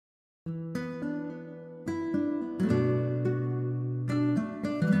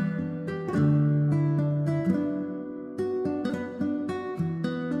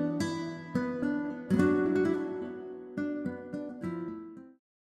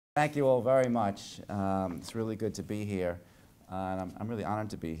Thank you all very much. It's really good to be here, and I'm really honored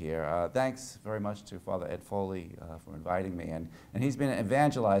to be here. Thanks very much to Father Ed Foley for inviting me, and he's been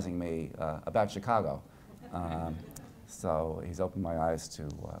evangelizing me about Chicago. So he's opened my eyes to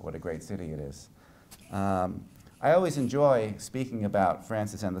what a great city it is. I always enjoy speaking about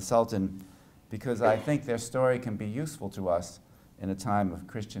Francis and the Sultan because I think their story can be useful to us in a time of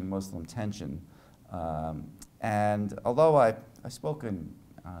Christian-Muslim tension. And although I've spoken,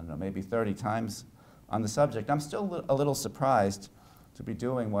 I don't know, maybe 30 times on the subject, I'm still a little surprised to be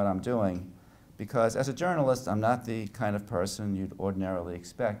doing what I'm doing because as a journalist, I'm not the kind of person you'd ordinarily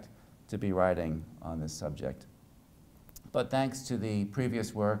expect to be writing on this subject. But thanks to the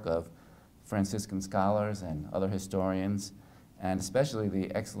previous work of Franciscan scholars and other historians, and especially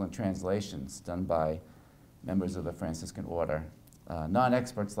the excellent translations done by members of the Franciscan order,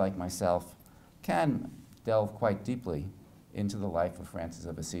 non-experts like myself can delve quite deeply into the life of Francis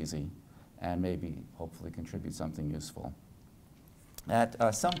of Assisi and maybe hopefully contribute something useful.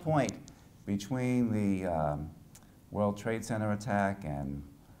 At some point between the World Trade Center attack and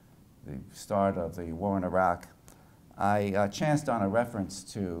the start of the war in Iraq, I chanced on a reference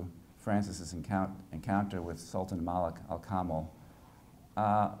to Francis's encounter with Sultan Malik al-Kamil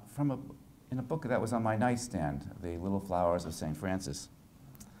in a book that was on my nightstand, The Little Flowers of St. Francis.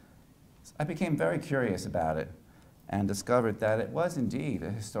 I became very curious about it and discovered that it was indeed a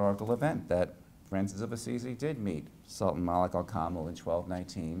historical event, that Francis of Assisi did meet Sultan Malik al-Kamil in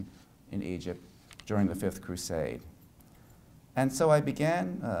 1219 in Egypt during the Fifth Crusade. And so I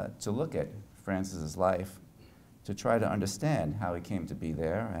began to look at Francis's life to try to understand how he came to be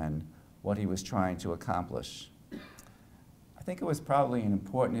there and what he was trying to accomplish. I think it was probably an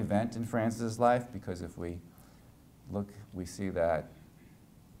important event in Francis's life because if we look, we see that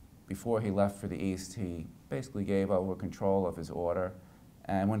before he left for the East, he basically gave over control of his order,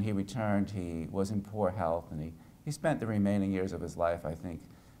 and when he returned, he was in poor health, and he spent the remaining years of his life, I think,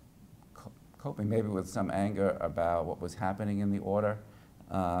 coping maybe with some anger about what was happening in the order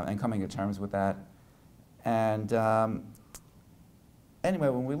and coming to terms with that. And anyway,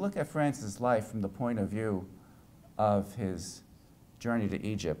 when we look at Francis' life from the point of view of his journey to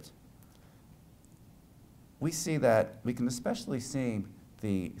Egypt, we see that we can especially see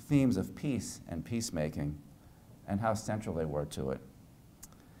the themes of peace and peacemaking and how central they were to it.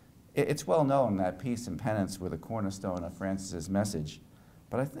 It's well known that peace and penance were the cornerstone of Francis's message,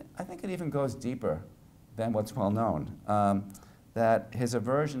 but I think it even goes deeper than what's well known, that his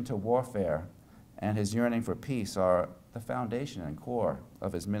aversion to warfare and his yearning for peace are the foundation and core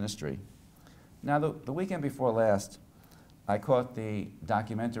of his ministry. Now, the weekend before last, I caught the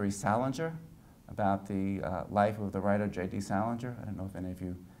documentary Salinger about the life of the writer J.D. Salinger. I don't know if any of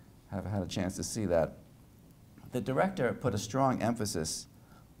you have had a chance to see that. The director put a strong emphasis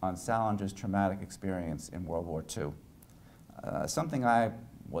on Salinger's traumatic experience in World War II, something I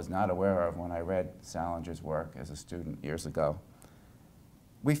was not aware of when I read Salinger's work as a student years ago.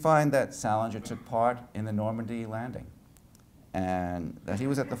 We find that Salinger took part in the Normandy landing and that he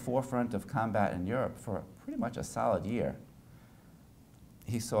was at the forefront of combat in Europe for pretty much a solid year.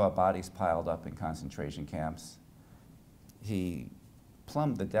 He saw bodies piled up in concentration camps. He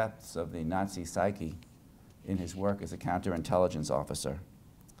plumbed the depths of the Nazi psyche in his work as a counterintelligence officer.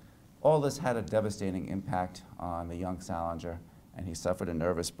 All this had a devastating impact on the young Salinger, and he suffered a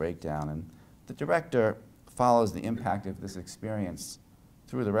nervous breakdown. And the director follows the impact of this experience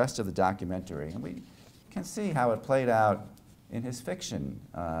through the rest of the documentary. And we can see how it played out in his fiction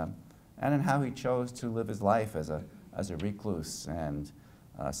and in how he chose to live his life as a recluse and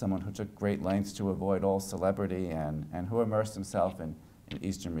someone who took great lengths to avoid all celebrity and who immersed himself in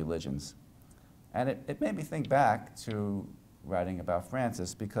Eastern religions. And it made me think back to writing about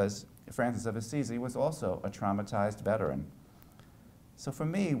Francis because Francis of Assisi was also a traumatized veteran. So for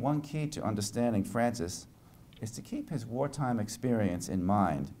me, one key to understanding Francis is to keep his wartime experience in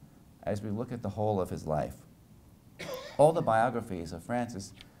mind as we look at the whole of his life. All the biographies of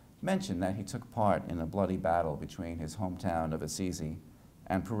Francis mention that he took part in a bloody battle between his hometown of Assisi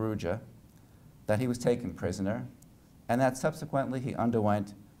and Perugia, that he was taken prisoner, and that subsequently he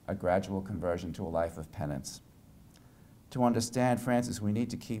underwent a gradual conversion to a life of penance. To understand Francis, we need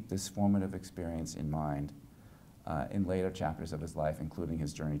to keep this formative experience in mind in later chapters of his life, including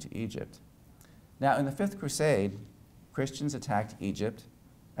his journey to Egypt. Now, in the Fifth Crusade, Christians attacked Egypt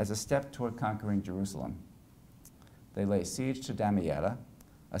as a step toward conquering Jerusalem. They laid siege to Damietta,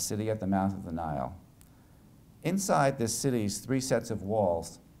 a city at the mouth of the Nile. Inside this city's 3 sets of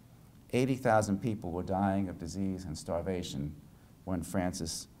walls, 80,000 people were dying of disease and starvation when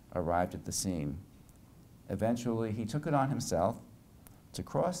Francis arrived at the scene. Eventually, he took it on himself to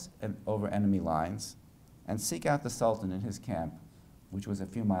cross over enemy lines and seek out the Sultan in his camp, which was a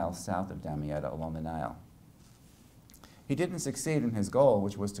few miles south of Damietta along the Nile. He didn't succeed in his goal,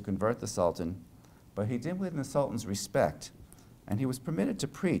 which was to convert the Sultan, but he did win the Sultan's respect, and he was permitted to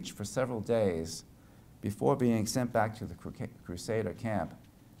preach for several days before being sent back to the Crusader camp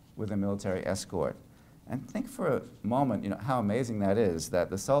with a military escort. And think for a moment, how amazing that is, that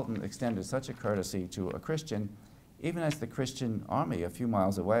the Sultan extended such a courtesy to a Christian, even as the Christian army a few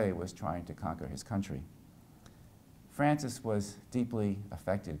miles away was trying to conquer his country. Francis was deeply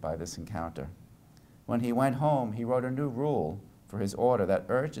affected by this encounter. When he went home, he wrote a new rule for his order that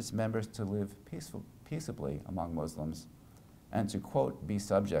urged its members to live peaceably among Muslims and to, quote, be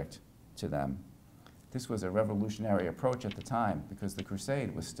subject to them. This was a revolutionary approach at the time because the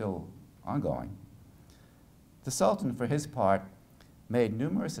crusade was still ongoing. The Sultan, for his part, made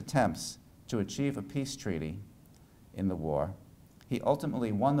numerous attempts to achieve a peace treaty in the war. He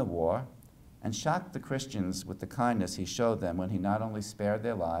ultimately won the war and shocked the Christians with the kindness he showed them when he not only spared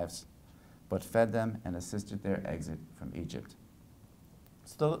their lives, but fed them and assisted their exit from Egypt.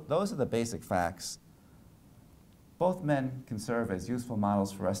 So those are the basic facts. Both men can serve as useful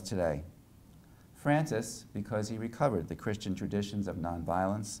models for us today. Francis, because he recovered the Christian traditions of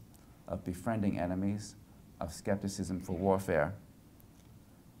nonviolence, of befriending enemies, of skepticism for warfare.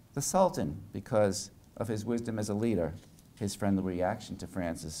 The Sultan, because of his wisdom as a leader, his friendly reaction to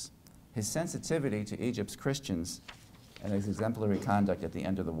Francis, his sensitivity to Egypt's Christians, and his exemplary conduct at the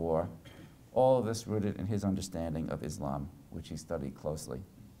end of the war, all of this rooted in his understanding of Islam, which he studied closely.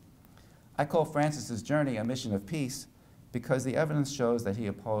 I call Francis's journey a mission of peace because the evidence shows that he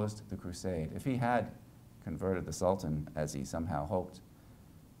opposed the crusade. If he had converted the Sultan, as he somehow hoped,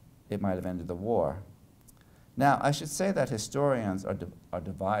 it might have ended the war. Now, I should say that historians are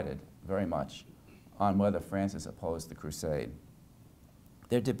divided very much on whether Francis opposed the crusade.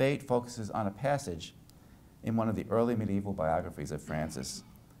 Their debate focuses on a passage in one of the early medieval biographies of Francis,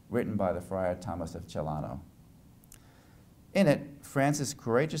 written by the Friar Thomas of Celano. In it, Francis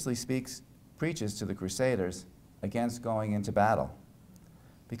courageously preaches to the Crusaders against going into battle.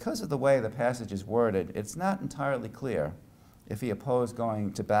 Because of the way the passage is worded, it's not entirely clear if he opposed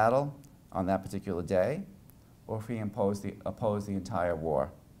going to battle on that particular day, or if he opposed the entire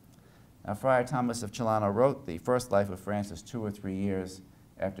war. Now, Friar Thomas of Celano wrote the first life of Francis 2 or 3 years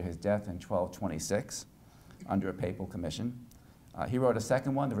after his death in 1226 under a papal commission. He wrote a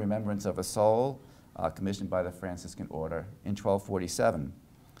second one, The Remembrance of a Soul, commissioned by the Franciscan Order in 1247.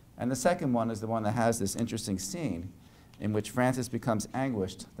 And the second one is the one that has this interesting scene in which Francis becomes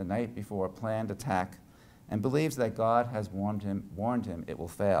anguished the night before a planned attack and believes that God has warned him it will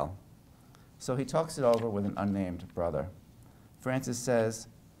fail. So he talks it over with an unnamed brother. Francis says,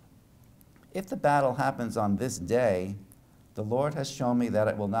 "If the battle happens on this day, the Lord has shown me that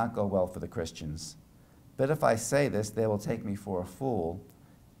it will not go well for the Christians. But if I say this, they will take me for a fool,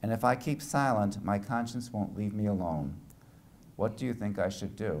 and if I keep silent, my conscience won't leave me alone. What do you think I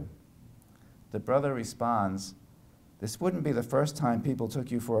should do?" The brother responds, "This wouldn't be the first time people took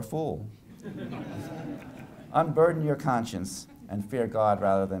you for a fool. Unburden your conscience and fear God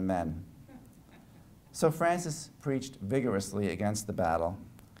rather than men." So Francis preached vigorously against the battle,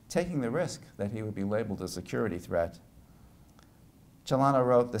 taking the risk that he would be labeled a security threat. Celano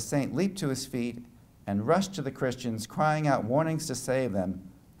wrote, "The saint leaped to his feet and rushed to the Christians, crying out warnings to save them,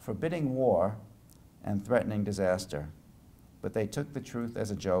 forbidding war and threatening disaster. But they took the truth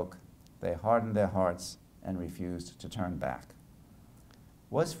as a joke. They hardened their hearts and refused to turn back."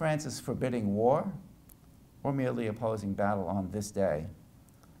 Was Francis forbidding war or merely opposing battle on this day?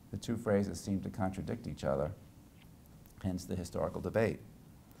 The two phrases seem to contradict each other, hence the historical debate.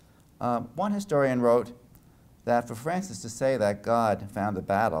 One historian wrote that for Francis to say that God found the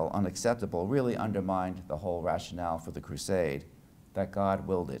battle unacceptable really undermined the whole rationale for the crusade, that God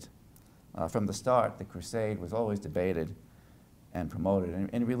willed it. From the start, the crusade was always debated and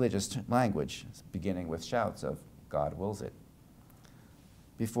promoted in religious language, beginning with shouts of "God wills it."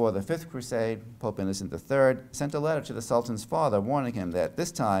 Before the Fifth Crusade, Pope Innocent III sent a letter to the Sultan's father warning him that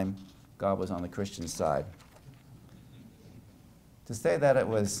this time God was on the Christian side. To say that it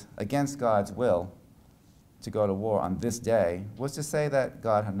was against God's will to go to war on this day was to say that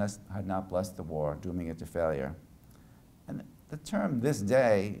God had not blessed the war, dooming it to failure. And the term "this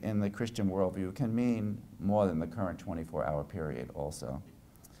day" in the Christian worldview can mean more than the current 24-hour period also.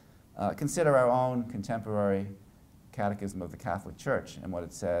 Consider our own contemporary Catechism of the Catholic Church and what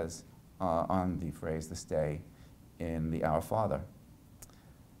it says on the phrase "this day" in the Our Father.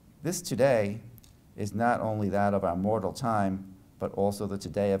 This today is not only that of our mortal time, but also the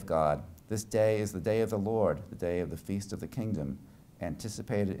today of God. This day is the day of the Lord, the day of the feast of the kingdom,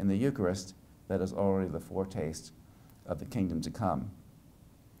 anticipated in the Eucharist that is already the foretaste of the kingdom to come.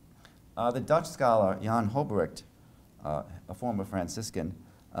 The Dutch scholar Jan Hobrecht, a former Franciscan,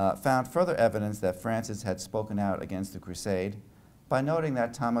 found further evidence that Francis had spoken out against the crusade by noting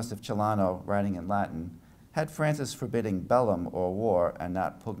that Thomas of Celano, writing in Latin, had Francis forbidding bellum or war and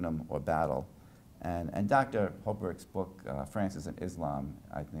not pugnum or battle. And Dr. Hobrecht's book, Francis and Islam,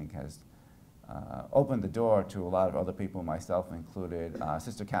 I think has opened the door to a lot of other people, myself included.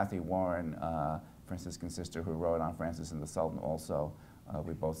 Sister Kathy Warren, Franciscan sister who wrote on Francis and the Sultan also.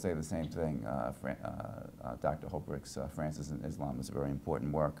 We both say the same thing. Dr. Hobrecht's Francis and Islam is a very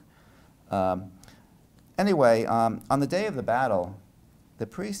important work. Anyway, on the day of the battle, the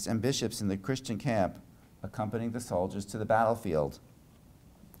priests and bishops in the Christian camp accompanied the soldiers to the battlefield.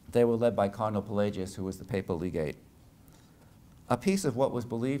 They were led by Cardinal Pelagius, who was the papal legate. A piece of what was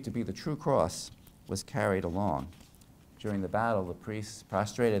believed to be the true cross was carried along. During the battle, the priests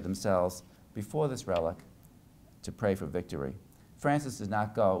prostrated themselves before this relic to pray for victory. Francis did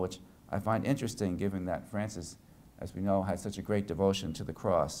not go, which I find interesting given that Francis, as we know, had such a great devotion to the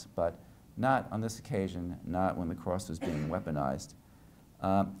cross, but not on this occasion, not when the cross was being weaponized.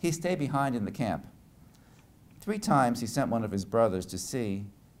 He stayed behind in the camp. 3 times he sent one of his brothers to see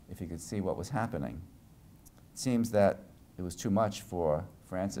if he could see what was happening. It seems that it was too much for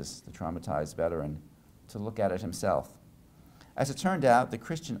Francis, the traumatized veteran, to look at it himself. As it turned out, the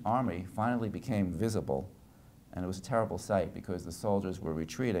Christian army finally became visible, and it was a terrible sight because the soldiers were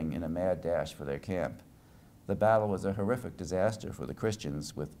retreating in a mad dash for their camp. The battle was a horrific disaster for the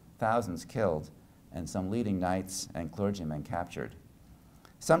Christians, with thousands killed and some leading knights and clergymen captured.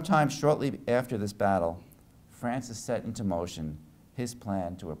 Sometime shortly after this battle, Francis set into motion his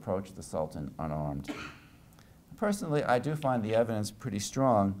plan to approach the Sultan unarmed. Personally, I do find the evidence pretty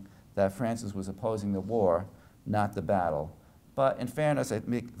strong that Francis was opposing the war, not the battle. But in fairness, I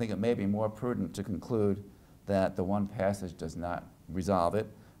think it may be more prudent to conclude that the one passage does not resolve it.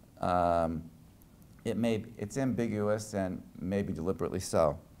 It's ambiguous and maybe deliberately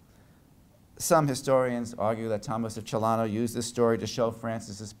so. Some historians argue that Thomas of Celano used this story to show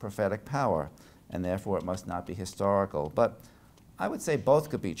Francis's prophetic power, and therefore it must not be historical. But I would say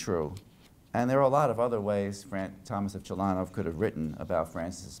both could be true. And there are a lot of other ways Thomas of Celano could have written about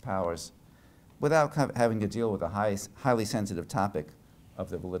Francis's powers without having to deal with the highly sensitive topic of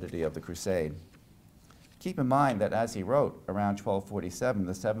the validity of the crusade. Keep in mind that as he wrote, around 1247,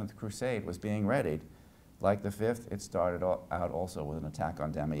 the 7th Crusade was being readied. Like the 5th, it started out also with an attack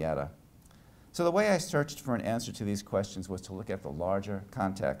on Damietta. So the way I searched for an answer to these questions was to look at the larger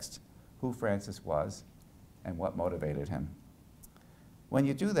context, who Francis was and what motivated him. When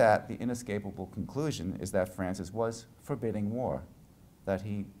you do that, the inescapable conclusion is that Francis was forbidding war, that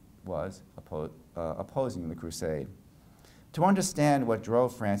he was opposing the crusade. To understand what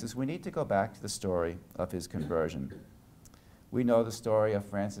drove Francis, we need to go back to the story of his conversion. We know the story of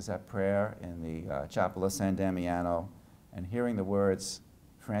Francis at prayer in the Chapel of San Damiano and hearing the words,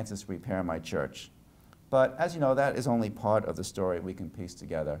 "Francis, repair my church." But as you know, that is only part of the story we can piece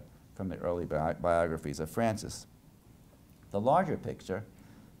together from the early biographies of Francis. The larger picture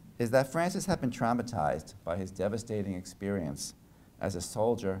is that Francis had been traumatized by his devastating experience as a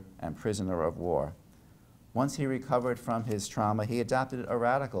soldier and prisoner of war. Once he recovered from his trauma, he adopted a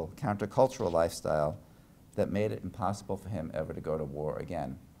radical countercultural lifestyle that made it impossible for him ever to go to war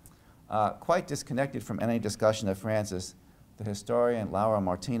again. Quite disconnected from any discussion of Francis, the historian Laura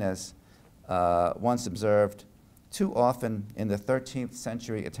Martinez once observed, too often in the 13th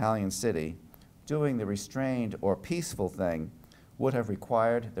century Italian city, doing the restrained or peaceful thing would have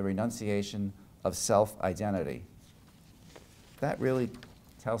required the renunciation of self-identity. That really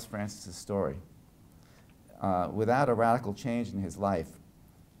tells Francis's story. Without a radical change in his life,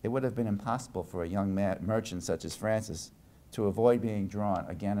 it would have been impossible for a young merchant such as Francis to avoid being drawn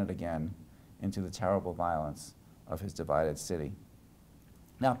again and again into the terrible violence of his divided city.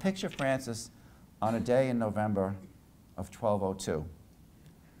 Now picture Francis on a day in November of 1202.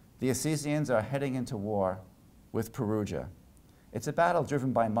 The Assisians are heading into war with Perugia. It's a battle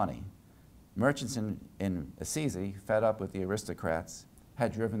driven by money. Merchants in Assisi, fed up with the aristocrats,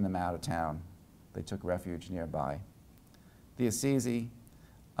 had driven them out of town. They took refuge nearby. The Assisi,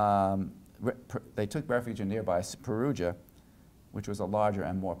 they took refuge in nearby Perugia, which was a larger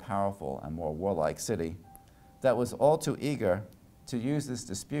and more powerful and more warlike city, that was all too eager to use this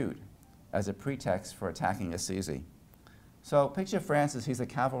dispute as a pretext for attacking Assisi. So picture Francis, he's a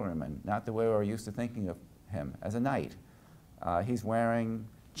cavalryman, not the way we're used to thinking of him, as a knight. He's wearing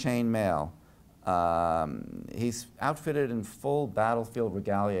chain mail. He's outfitted in full battlefield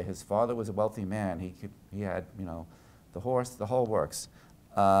regalia. His father was a wealthy man. He had, the horse, the whole works.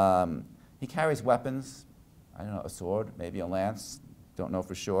 He carries weapons, I don't know, a sword, maybe a lance, don't know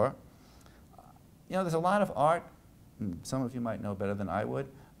for sure. You know, there's a lot of art, and some of you might know better than I would.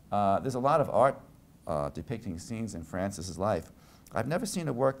 There's a lot of art depicting scenes in Francis's life. I've never seen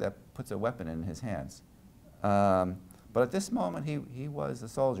a work that puts a weapon in his hands. But at this moment, he was a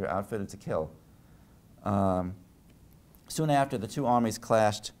soldier outfitted to kill. Soon after, the two armies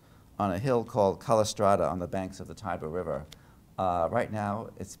clashed on a hill called Calistrata on the banks of the Tiber River. Right now,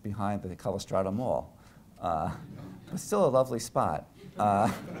 it's behind the Calistrata Mall. But still a lovely spot.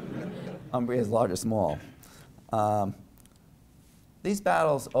 Umbria's largest mall. These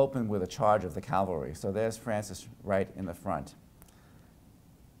battles open with a charge of the cavalry. So there's Francis right in the front.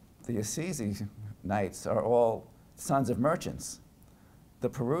 The Assisi knights are all sons of merchants. The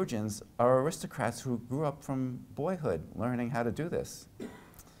Perugians are aristocrats who grew up from boyhood learning how to do this.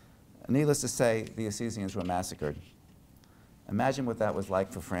 Needless to say, the Assisians were massacred. Imagine what that was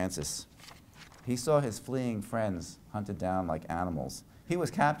like for Francis. He saw his fleeing friends hunted down like animals. He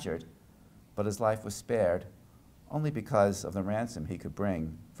was captured, but his life was spared only because of the ransom he could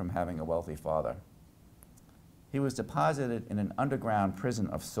bring from having a wealthy father. He was deposited in an underground prison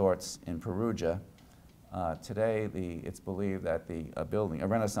of sorts in Perugia. Today, it's believed that a building, a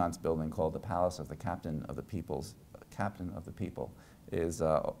Renaissance building called the Palace of the Captain of the People, is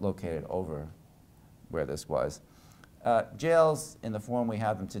located over where this was. Jails, in the form we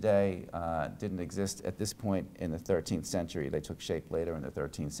have them today, didn't exist at this point in the 13th century. They took shape later in the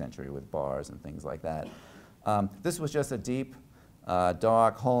 13th century with bars and things like that. This was just a deep,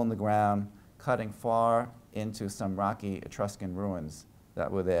 dark hole in the ground, cutting far into some rocky Etruscan ruins that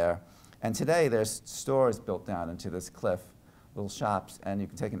were there. And today there's stores built down into this cliff, little shops, and you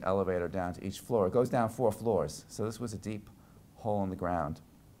can take an elevator down to each floor. It goes down 4 floors, so this was a deep hole in the ground.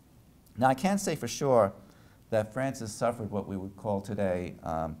 Now I can't say for sure that Francis suffered what we would call today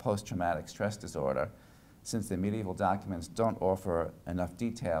post-traumatic stress disorder, since the medieval documents don't offer enough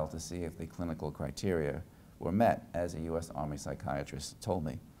detail to see if the clinical criteria were met, as a U.S. Army psychiatrist told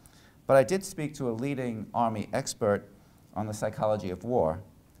me. But I did speak to a leading Army expert on the psychology of war,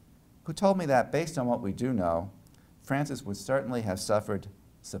 who told me that based on what we do know, Francis would certainly have suffered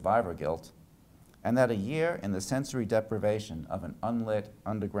survivor guilt, and that a year in the sensory deprivation of an unlit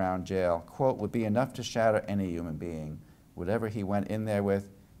underground jail, quote, would be enough to shatter any human being. Whatever he went in there with,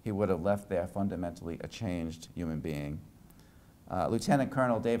 he would have left there fundamentally a changed human being. Lieutenant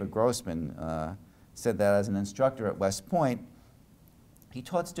Colonel David Grossman said that as an instructor at West Point, he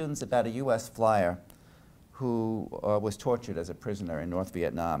taught students about a U.S. flyer who was tortured as a prisoner in North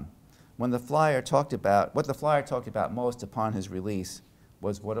Vietnam. What the flyer talked about most upon his release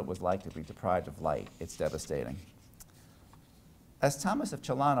was what it was like to be deprived of light. It's devastating. As Thomas of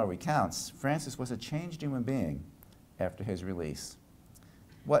Celano recounts, Francis was a changed human being after his release.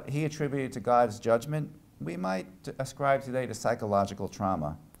 What he attributed to God's judgment, we might ascribe today to psychological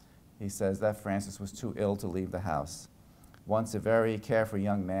trauma. He says that Francis was too ill to leave the house. Once a very carefree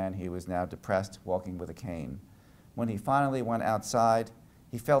young man, he was now depressed, walking with a cane. When he finally went outside,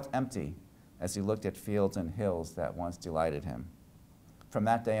 he felt empty as he looked at fields and hills that once delighted him. From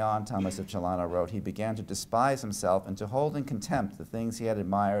that day on, Thomas of Celano wrote, he began to despise himself and to hold in contempt the things he had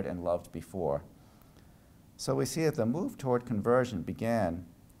admired and loved before. So we see that the move toward conversion began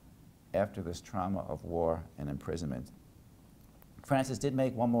after this trauma of war and imprisonment. Francis did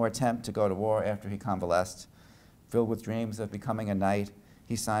make one more attempt to go to war after he convalesced. Filled with dreams of becoming a knight,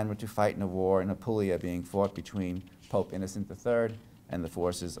 he signed to fight in a war in Apulia being fought between Pope Innocent III and the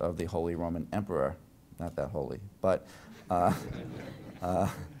forces of the Holy Roman Emperor. Not that holy, but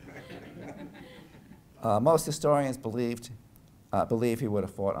most historians believe he would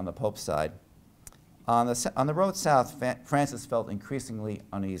have fought on the Pope's side. On the road south, Francis felt increasingly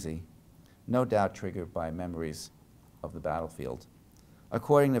uneasy, no doubt triggered by memories of the battlefield.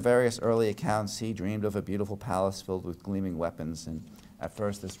 According to various early accounts, he dreamed of a beautiful palace filled with gleaming weapons, and at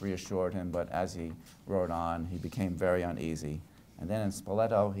first this reassured him, but as he rode on, he became very uneasy. And then in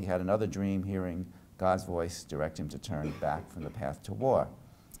Spoleto, he had another dream, hearing God's voice direct him to turn back from the path to war.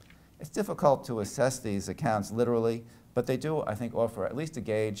 It's difficult to assess these accounts literally, but they do, I think, offer at least a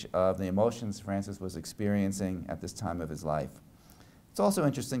gauge of the emotions Francis was experiencing at this time of his life. It's also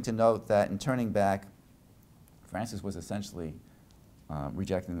interesting to note that in turning back, Francis was essentially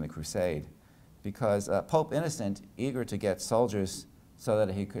rejecting the crusade, because Pope Innocent, eager to get soldiers so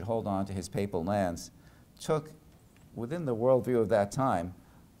that he could hold on to his papal lands, took, within the worldview of that time,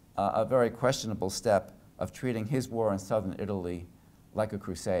 a very questionable step of treating his war in southern Italy like a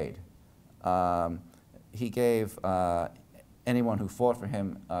crusade. He gave anyone who fought for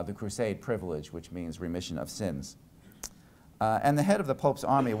him the crusade privilege, which means remission of sins. And the head of the Pope's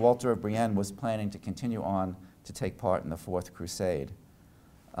army, Walter of Brienne, was planning to continue on to take part in the Fourth Crusade.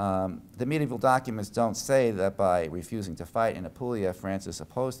 The medieval documents don't say that by refusing to fight in Apulia, Francis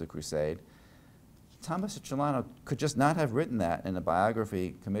opposed the crusade. Thomas of Celano could just not have written that in a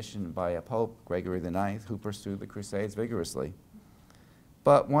biography commissioned by a Pope, Gregory IX, who pursued the Crusades vigorously.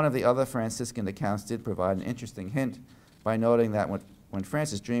 But one of the other Franciscan accounts did provide an interesting hint by noting that when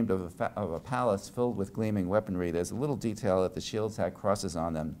Francis dreamed of a palace filled with gleaming weaponry, there's a little detail that the shields had crosses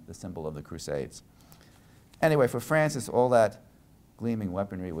on them, the symbol of the Crusades. Anyway, for Francis, all that gleaming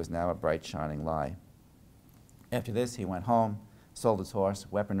weaponry was now a bright, shining lie. After this, he went home, sold his horse,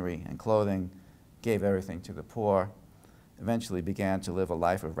 weaponry, and clothing, gave everything to the poor, eventually began to live a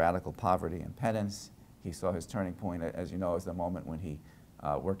life of radical poverty and penance. He saw his turning point, as you know, as the moment when he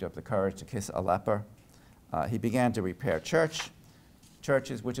worked up the courage to kiss a leper. He began to repair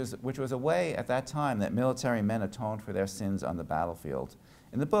churches, which was a way at that time that military men atoned for their sins on the battlefield.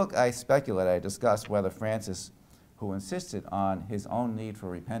 In the book, I discuss whether Francis, who insisted on his own need for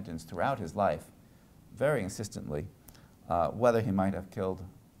repentance throughout his life, very insistently, whether he might have killed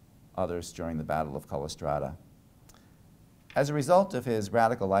others during the Battle of Collestrata. As a result of his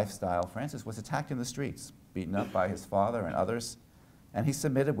radical lifestyle, Francis was attacked in the streets, beaten up by his father and others, and he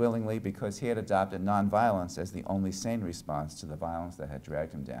submitted willingly because he had adopted nonviolence as the only sane response to the violence that had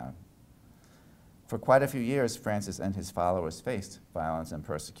dragged him down. For quite a few years, Francis and his followers faced violence and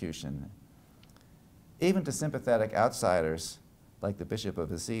persecution. Even to sympathetic outsiders, like the Bishop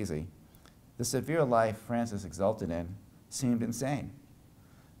of Assisi, the severe life Francis exulted in seemed insane.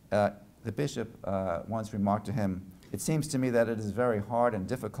 The bishop once remarked to him, "It seems to me that it is a very hard and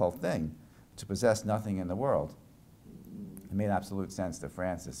difficult thing to possess nothing in the world." It made absolute sense to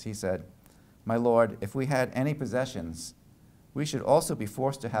Francis. He said, "My Lord, if we had any possessions, we should also be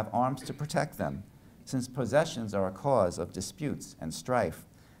forced to have arms to protect them, since possessions are a cause of disputes and strife,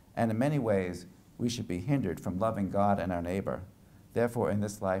 and in many ways we should be hindered from loving God and our neighbor. Therefore, in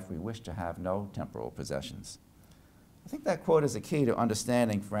this life, we wish to have no temporal possessions." I think that quote is a key to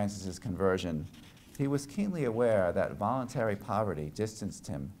understanding Francis's conversion. He was keenly aware that voluntary poverty distanced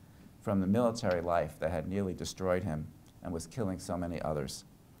him from the military life that had nearly destroyed him and was killing so many others.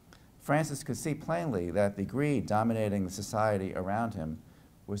 Francis could see plainly that the greed dominating the society around him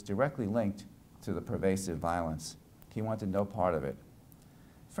was directly linked to the pervasive violence. He wanted no part of it.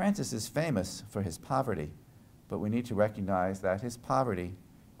 Francis is famous for his poverty, but we need to recognize that his poverty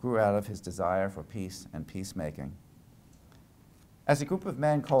grew out of his desire for peace and peacemaking. As a group of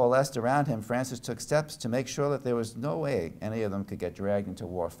men coalesced around him, Francis took steps to make sure that there was no way any of them could get dragged into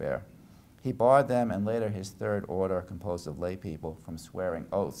warfare. He barred them, and later his third order, composed of lay people, from swearing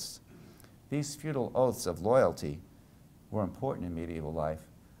oaths. These feudal oaths of loyalty were important in medieval life.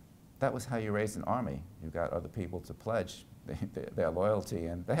 That was how you raised an army. You got other people to pledge their loyalty,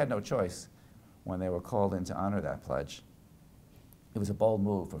 and they had no choice when they were called in to honor that pledge. It was a bold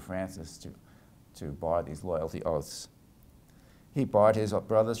move for Francis to bar these loyalty oaths. He barred his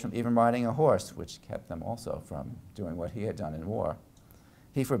brothers from even riding a horse, which kept them also from doing what he had done in war.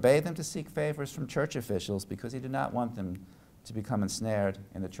 He forbade them to seek favors from church officials because he did not want them to become ensnared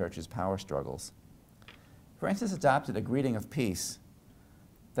in the church's power struggles. Francis adopted a greeting of peace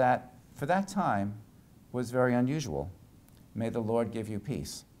that, for that time, was very unusual. "May the Lord give you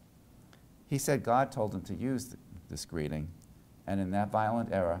peace." He said God told him to use this greeting, and in that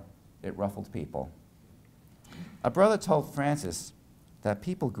violent era, it ruffled people. A brother told Francis that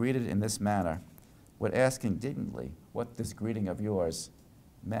people greeted in this manner would ask indignantly what this greeting of yours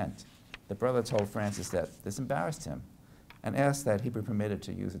meant. The brother told Francis that this embarrassed him and asked that he be permitted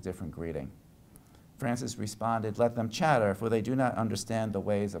to use a different greeting. Francis responded, "Let them chatter, for they do not understand the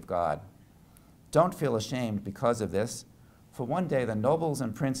ways of God. Don't feel ashamed because of this, for one day the nobles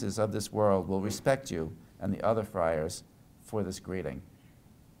and princes of this world will respect you and the other friars for this greeting."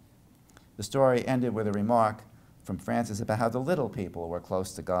 The story ended with a remark from Francis about how the little people were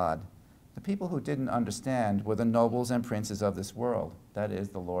close to God. The people who didn't understand were the nobles and princes of this world, that is,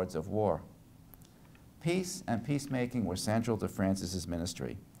 the lords of war. Peace and peacemaking were central to Francis's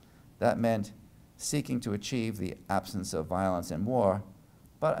ministry. That meant seeking to achieve the absence of violence and war,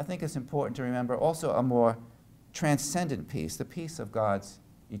 but I think it's important to remember also a more transcendent peace, the peace of God's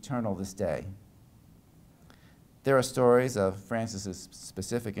eternal this day. There are stories of Francis's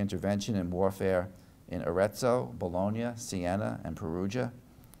specific intervention in warfare in Arezzo, Bologna, Siena, and Perugia.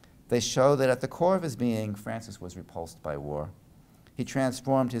 They show that at the core of his being, Francis was repulsed by war. He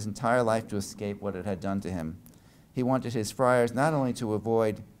transformed his entire life to escape what it had done to him. He wanted his friars not only to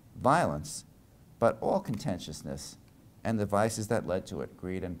avoid violence, but all contentiousness and the vices that led to it,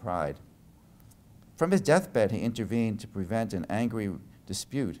 greed and pride. From his deathbed, he intervened to prevent an angry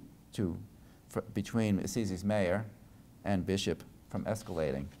dispute between Assisi's mayor and bishop from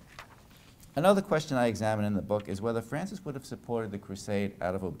escalating. Another question I examine in the book is whether Francis would have supported the crusade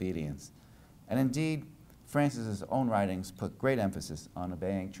out of obedience. And indeed, Francis's own writings put great emphasis on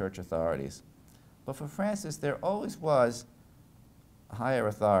obeying church authorities. But for Francis, there always was a higher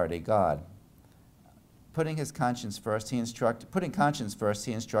authority, God. Putting conscience first, he instructed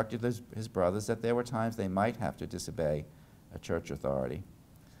his brothers that there were times they might have to disobey a church authority.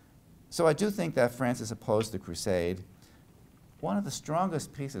 So I do think that Francis opposed the crusade. One of the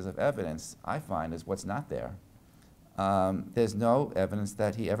strongest pieces of evidence I find is what's not there. There's no evidence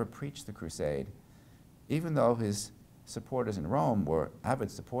that he ever preached the crusade, even though his supporters in Rome were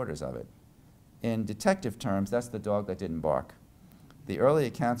avid supporters of it. In detective terms, that's the dog that didn't bark. The early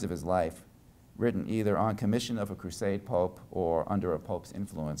accounts of his life, written either on commission of a crusade pope or under a pope's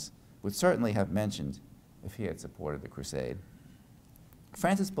influence, would certainly have mentioned if he had supported the crusade.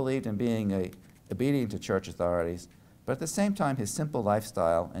 Francis believed in being obedient to church authorities, but at the same time his simple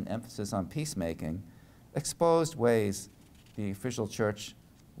lifestyle and emphasis on peacemaking exposed ways the official church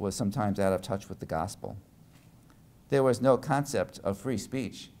was sometimes out of touch with the gospel. There was no concept of free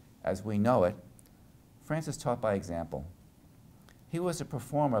speech as we know it. Francis taught by example. He was a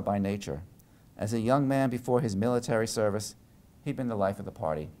performer by nature. As a young man before his military service, he'd been the life of the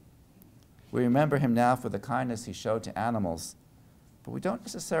party. We remember him now for the kindness he showed to animals, but we don't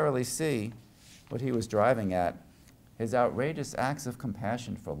necessarily see what he was driving at. His outrageous acts of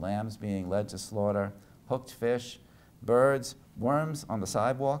compassion for lambs being led to slaughter, hooked fish, birds, worms on the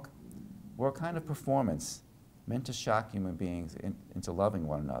sidewalk, were a kind of performance meant to shock human beings into loving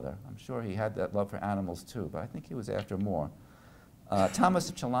one another. I'm sure he had that love for animals too, but I think he was after more. Thomas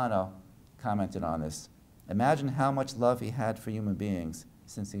of Celano commented on this. Imagine how much love he had for human beings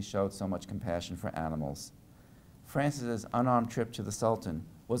since he showed so much compassion for animals. Francis's unarmed trip to the Sultan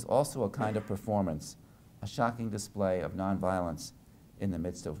was also a kind of performance, a shocking display of nonviolence in the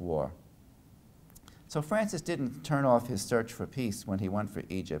midst of war. So Francis didn't turn off his search for peace when he went for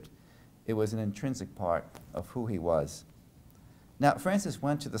Egypt. It was an intrinsic part of who he was. Now, Francis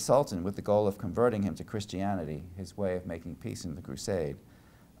went to the Sultan with the goal of converting him to Christianity, his way of making peace in the crusade.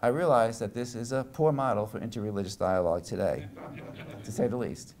 I realize that this is a poor model for interreligious dialogue today, to say the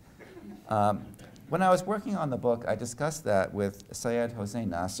least. When I was working on the book, I discussed that with Syed Hossein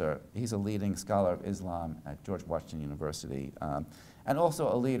Nasser. He's a leading scholar of Islam at George Washington University, and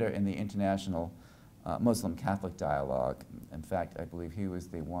also a leader in the international Muslim Catholic dialogue. In fact, I believe he was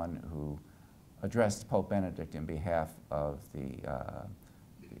the one who addressed Pope Benedict in behalf of in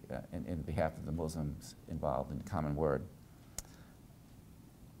behalf of the Muslims involved in the common word.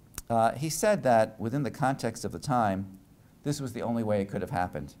 He said that within the context of the time, this was the only way it could have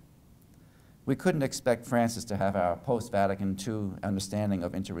happened. We couldn't expect Francis to have our post-Vatican II understanding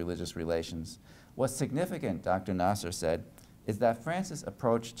of interreligious relations. What's significant, Dr. Nasser said, is that Francis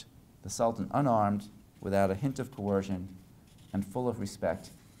approached the Sultan unarmed, without a hint of coercion, and full of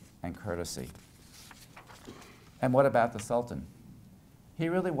respect and courtesy. And what about the Sultan? He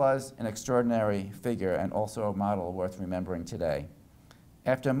really was an extraordinary figure and also a model worth remembering today.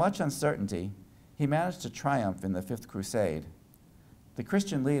 After much uncertainty, he managed to triumph in the Fifth Crusade. The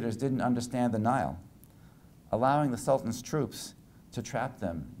Christian leaders didn't understand the Nile, allowing the Sultan's troops to trap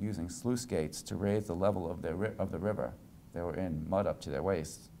them using sluice gates to raise the level of the river. They were in mud up to their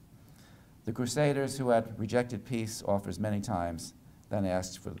waists. The Crusaders, who had rejected peace offers many times, then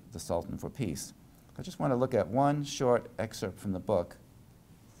asked for the Sultan for peace. I just want to look at one short excerpt from the book.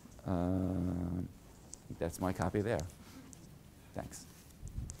 I think that's my copy there. Thanks.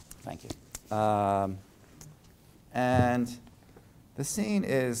 Thank you. And the scene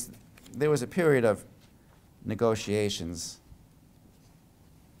is, there was a period of negotiations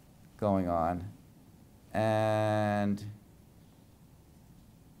going on, and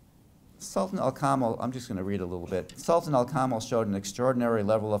Sultan al-Kamil, I'm just going to read a little bit. Sultan al-Kamil showed an extraordinary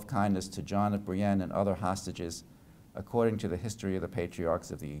level of kindness to John of Brienne and other hostages, according to the history of the patriarchs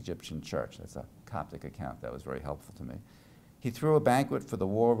of the Egyptian church. That's a Coptic account that was very helpful to me. He threw a banquet for the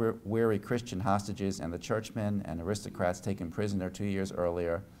war-weary Christian hostages and the churchmen and aristocrats taken prisoner 2 years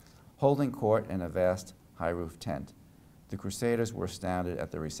earlier, holding court in a vast high-roof tent. The Crusaders were astounded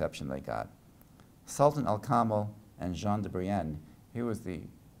at the reception they got. Sultan al-Kamil and Jean de Brienne, he was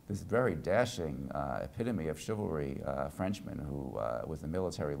this very dashing epitome of chivalry Frenchman who was the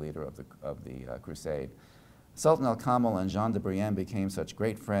military leader of the crusade. Sultan al-Kamil and Jean de Brienne became such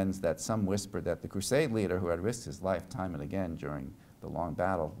great friends that some whispered that the crusade leader, who had risked his life time and again during the long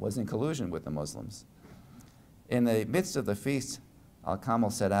battle, was in collusion with the Muslims. In the midst of the feast, al-Kamil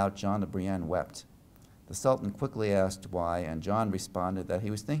set out, Jean de Brienne wept. The Sultan quickly asked why, and John responded that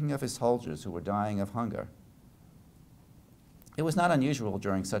he was thinking of his soldiers who were dying of hunger. It was not unusual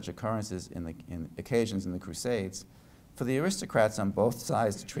during such occurrences in occasions in the Crusades for the aristocrats on both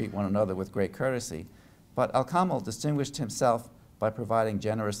sides to treat one another with great courtesy, but Al-Kamil distinguished himself by providing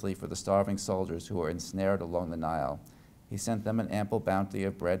generously for the starving soldiers who were ensnared along the Nile. He sent them an ample bounty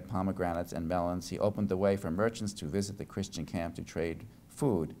of bread, pomegranates, and melons. He opened the way for merchants to visit the Christian camp to trade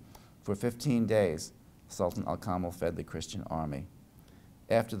food. For 15 days, Sultan Al-Kamil fed the Christian army.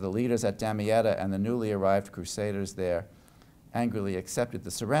 After the leaders at Damietta and the newly arrived crusaders there angrily accepted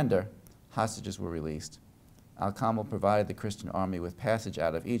the surrender, hostages were released. Al-Kamil provided the Christian army with passage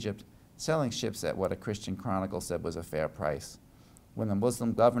out of Egypt, selling ships at what a Christian chronicle said was a fair price. When the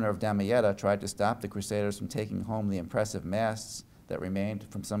Muslim governor of Damietta tried to stop the crusaders from taking home the impressive masts that remained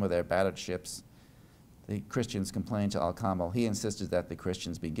from some of their battered ships, the Christians complained to Al-Kamil. He insisted that the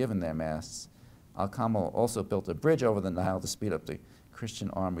Christians be given their masts. Al-Kamil also built a bridge over the Nile to speed up the Christian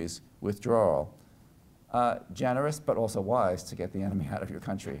army's withdrawal. Generous, but also wise to get the enemy out of your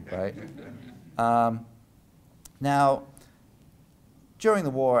country, right? Now, during the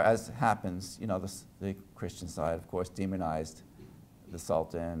war, as happens, you know, the Christian side, of course, demonized the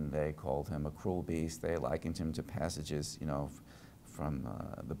Sultan. They called him a cruel beast. They likened him to passages, you know, from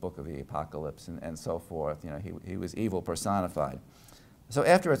the book of the Apocalypse and so forth. You know, he was evil personified. So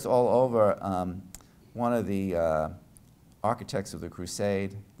after it's all over, one of the architects of the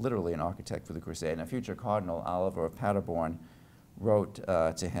Crusade, literally an architect for the Crusade, and a future Cardinal, Oliver of Paderborn, wrote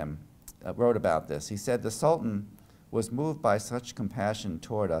about this. He said, "The Sultan was moved by such compassion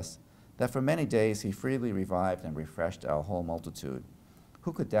toward us that for many days he freely revived and refreshed our whole multitude.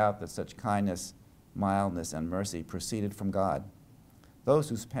 Who could doubt that such kindness, mildness, and mercy proceeded from God? Those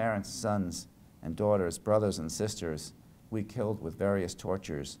whose parents, sons, and daughters, brothers, and sisters we killed with various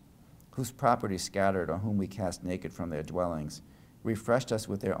tortures, whose property scattered or whom we cast naked from their dwellings, refreshed us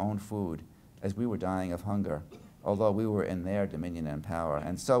with their own food as we were dying of hunger, although we were in their dominion and power.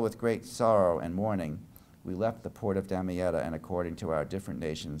 And so with great sorrow and mourning, we left the port of Damietta, and according to our different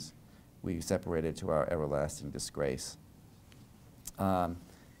nations, we separated to our everlasting disgrace." That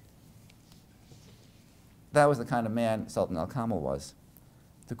was the kind of man Sultan Al-Kamil was.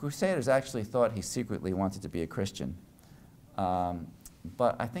 The Crusaders actually thought he secretly wanted to be a Christian.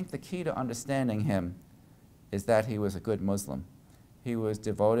 But I think the key to understanding him is that he was a good Muslim. He was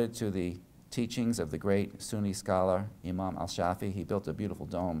devoted to the teachings of the great Sunni scholar Imam al-Shafi. He built a beautiful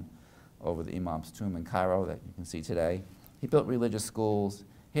dome over the Imam's tomb in Cairo that you can see today. He built religious schools.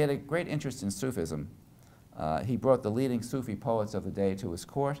 He had a great interest in Sufism. He brought the leading Sufi poets of the day to his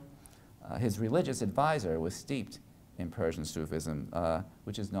court. His religious advisor was steeped in Persian Sufism,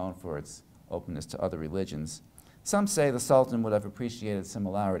 which is known for its openness to other religions. Some say the Sultan would have appreciated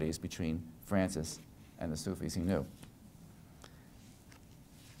similarities between Francis and the Sufis he knew.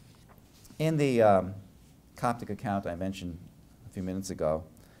 In the Coptic account I mentioned a few minutes ago,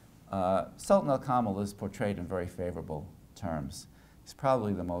 Sultan Al-Kamil is portrayed in very favorable terms. He's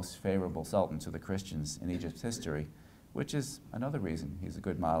probably the most favorable sultan to the Christians in Egypt's history, which is another reason he's a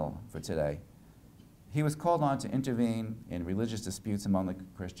good model for today. He was called on to intervene in religious disputes among the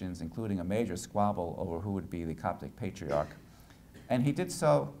Christians, including a major squabble over who would be the Coptic patriarch, and he did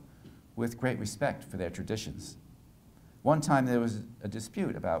so with great respect for their traditions. One time there was a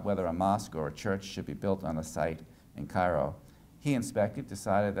dispute about whether a mosque or a church should be built on the site in Cairo. He inspected,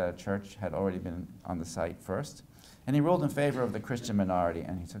 decided that a church had already been on the site first, and he ruled in favor of the Christian minority,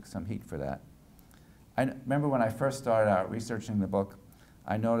 and he took some heat for that. I remember when I first started out researching the book,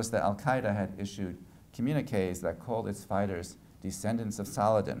 I noticed that Al-Qaeda had issued communiques that called its fighters descendants of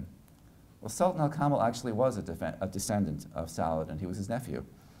Saladin. Well, Sultan Al-Kamil actually was a descendant of Saladin. He was his nephew.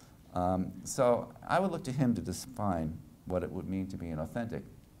 So I would look to him to define what it would mean to be an authentic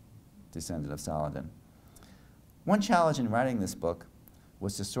descendant of Saladin. One challenge in writing this book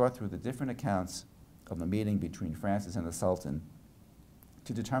was to sort through the different accounts of the meeting between Francis and the Sultan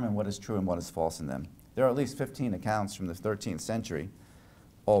to determine what is true and what is false in them. There are at least 15 accounts from the 13th century,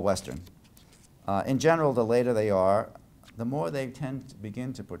 all Western. In general, the later they are, the more they tend to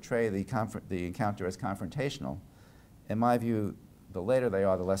begin to portray the encounter as confrontational. In my view, the later they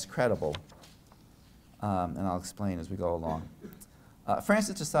are, the less credible, and I'll explain as we go along.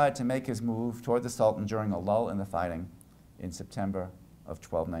 Francis decided to make his move toward the Sultan during a lull in the fighting in September of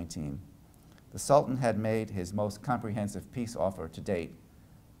 1219. The Sultan had made his most comprehensive peace offer to date,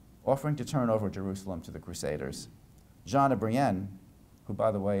 offering to turn over Jerusalem to the Crusaders. Jean of Brienne, who,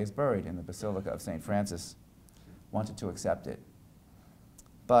 by the way, is buried in the Basilica of St. Francis, wanted to accept it.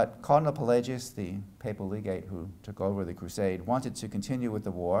 But Cardinal Pelagius, the papal legate who took over the crusade, wanted to continue with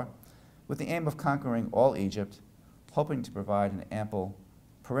the war, with the aim of conquering all Egypt, hoping to provide an ample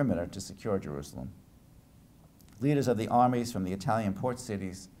perimeter to secure Jerusalem. Leaders of the armies from the Italian port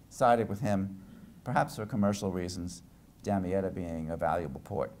cities sided with him, perhaps for commercial reasons, Damietta being a valuable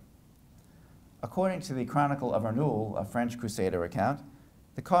port. According to the Chronicle of Arnoul, a French Crusader account,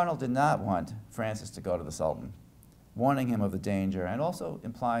 the cardinal did not want Francis to go to the Sultan, warning him of the danger and also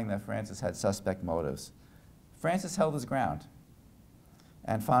implying that Francis had suspect motives. Francis held his ground.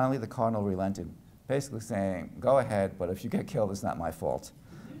 And finally, the cardinal relented, basically saying, go ahead, but if you get killed, it's not my fault.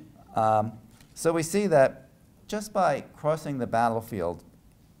 So we see that just by crossing the battlefield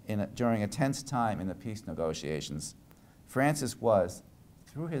during a tense time in the peace negotiations, Francis was,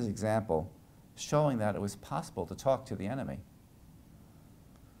 through his example, showing that it was possible to talk to the enemy.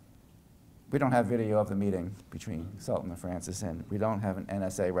 We don't have video of the meeting between Sultan and Francis, and we don't have an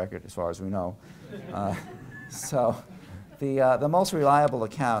NSA record as far as we know. So the most reliable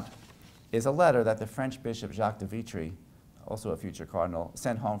account is a letter that the French Bishop Jacques de Vitry, also a future cardinal,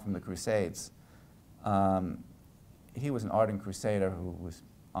 sent home from the Crusades. He was an ardent crusader who was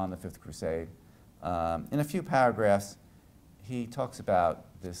on the Fifth Crusade. In a few paragraphs, he talks about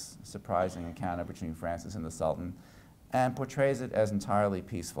this surprising encounter between Francis and the Sultan and portrays it as entirely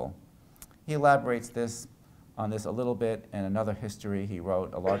peaceful. He elaborates on this a little bit in another history he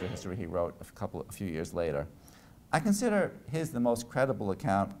wrote, a larger history he wrote a few years later. I consider his the most credible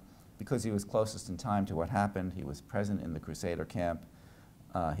account because he was closest in time to what happened. He was present in the Crusader camp.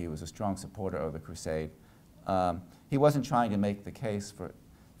 He was a strong supporter of the crusade. He wasn't trying to make the case for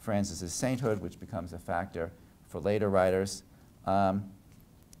Francis's sainthood, which becomes a factor for later writers.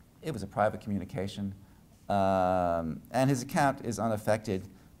 It was a private communication, and his account is unaffected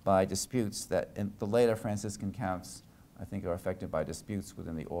by disputes that in the later Franciscan counts, I think, are affected by disputes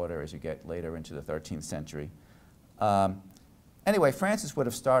within the order as you get later into the 13th century. Anyway, Francis would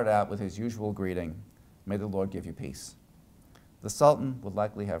have started out with his usual greeting, "May the Lord give you peace." The Sultan would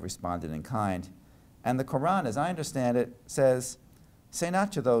likely have responded in kind, and the Quran, as I understand it, says, "Say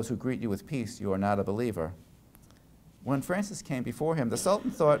not to those who greet you with peace, you are not a believer." When Francis came before him, the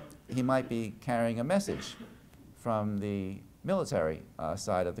Sultan thought he might be carrying a message from the military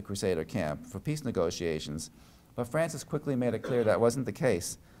side of the Crusader camp for peace negotiations, but Francis quickly made it clear that wasn't the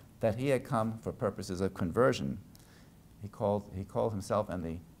case, that he had come for purposes of conversion. He called himself and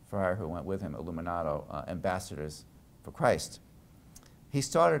the friar who went with him, Illuminato, ambassadors for Christ. He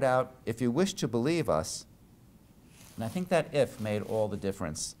started out, "If you wish to believe us," and I think that "if" made all the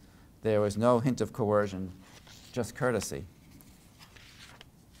difference. There was no hint of coercion, just courtesy.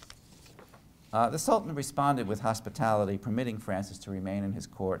 The Sultan responded with hospitality, permitting Francis to remain in his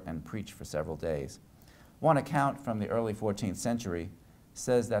court and preach for several days. One account from the early 14th century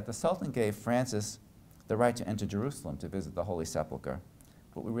says that the Sultan gave Francis the right to enter Jerusalem to visit the Holy Sepulchre,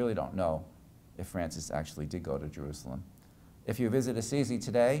 but we really don't know if Francis actually did go to Jerusalem. If you visit Assisi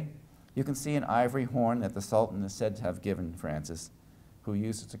today, you can see an ivory horn that the Sultan is said to have given Francis, who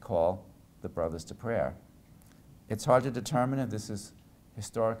used it to call the brothers to prayer. It's hard to determine if this is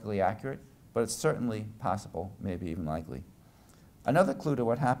historically accurate, but it's certainly possible, maybe even likely. Another clue to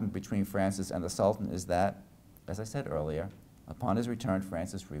what happened between Francis and the Sultan is that, as I said earlier, upon his return,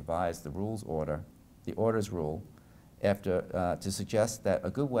 Francis revised the order's rule, to suggest that a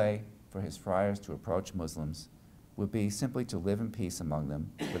good way for his friars to approach Muslims would be simply to live in peace among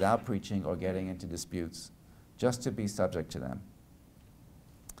them without preaching or getting into disputes, just to be subject to them.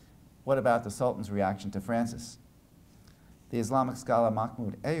 What about the Sultan's reaction to Francis? The Islamic scholar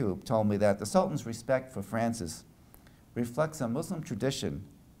Mahmoud Ayoub told me that the Sultan's respect for Francis reflects a Muslim tradition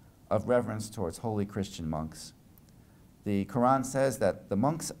of reverence towards holy Christian monks. The Quran says that the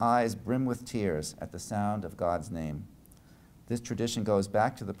monk's eyes brim with tears at the sound of God's name. This tradition goes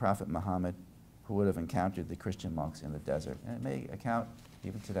back to the Prophet Muhammad, who would have encountered the Christian monks in the desert. And it may account,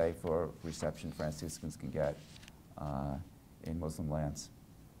 even today, for reception Franciscans can get in Muslim lands.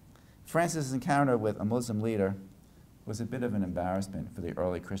 Francis' encounter with a Muslim leader was a bit of an embarrassment for the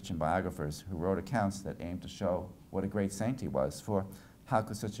early Christian biographers who wrote accounts that aimed to show what a great saint he was, for how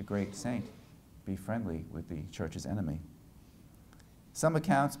could such a great saint be friendly with the church's enemy? Some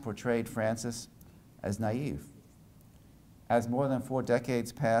accounts portrayed Francis as naive. As more than 4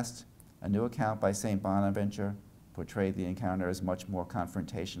 decades passed, a new account by St. Bonaventure portrayed the encounter as much more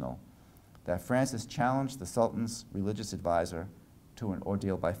confrontational, that Francis challenged the Sultan's religious advisor to an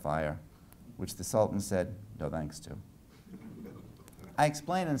ordeal by fire, which the Sultan said no thanks to. I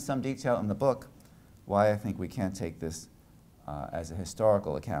explain in some detail in the book why I think we can't take this as a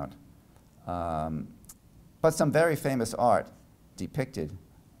historical account. But some very famous art depicted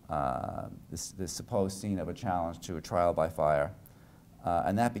this supposed scene of a challenge to a trial by fire.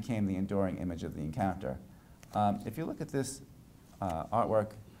 and that became the enduring image of the encounter. If you look at this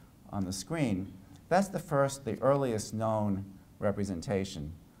artwork on the screen, that's the earliest known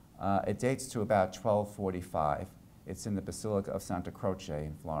representation. It dates to about 1245. It's in the Basilica of Santa Croce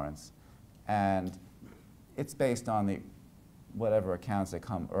in Florence. And it's based on whatever accounts that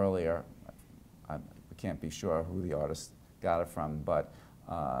come earlier. We can't be sure who the artist got it from, but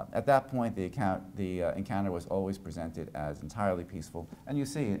at that point the encounter was always presented as entirely peaceful. And you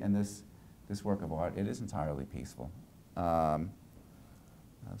see in this work of art, it is entirely peaceful.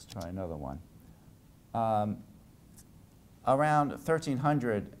 Let's try another one. Around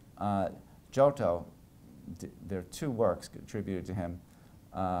 1300, Giotto, there are two works attributed to him.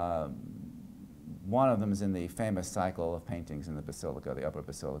 One of them is in the famous cycle of paintings in the Basilica, the Upper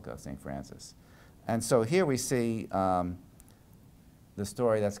Basilica of St. Francis. And so here we see the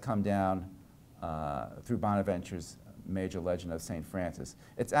story that's come down through Bonaventure's major legend of St. Francis.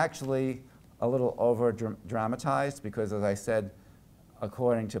 It's actually a little over-dramatized because, as I said,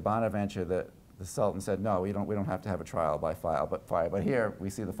 according to Bonaventure, the Sultan said, no, we don't have to have a trial by fire. But here we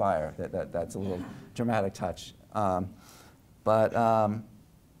see the fire. That's a little dramatic touch.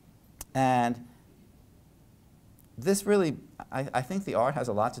 And this really, I think the art has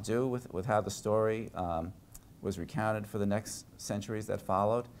a lot to do with how the story was recounted for the next centuries that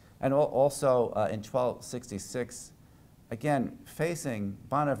followed. And also in 1266, again,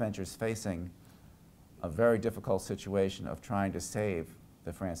 Bonaventure's facing a very difficult situation of trying to save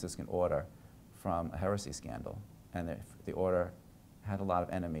the Franciscan order from a heresy scandal. And the order had a lot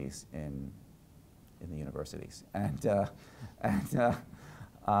of enemies in the universities.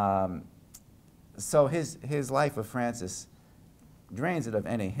 So his life of Francis drains it of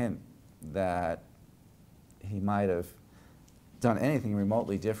any hint that he might have done anything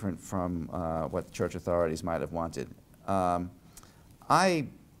remotely different from what church authorities might have wanted. I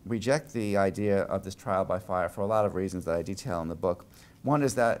reject the idea of this trial by fire for a lot of reasons that I detail in the book. One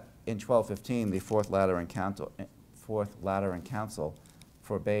is that in 1215, the Fourth Lateran Council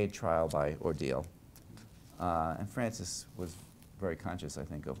forbade trial by ordeal. And Francis was very conscious, I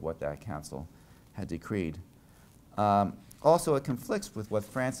think, of what that council had decreed. Also, it conflicts with what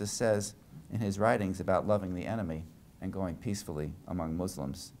Francis says in his writings about loving the enemy and going peacefully among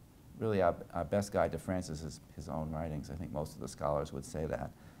Muslims. Really, our best guide to Francis is his own writings. I think most of the scholars would say that.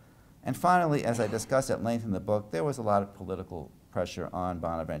 And finally, as I discuss at length in the book, there was a lot of political pressure on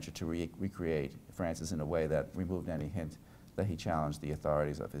Bonaventure to recreate Francis in a way that removed any hint that he challenged the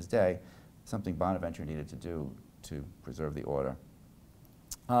authorities of his day, something Bonaventure needed to do to preserve the order.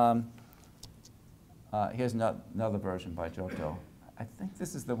 Here's another version by Giotto. I think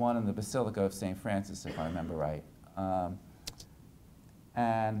this is the one in the Basilica of St. Francis, if I remember right.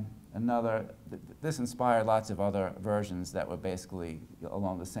 And this inspired lots of other versions that were basically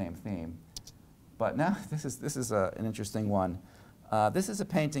along the same theme. But now this is an interesting one. This is a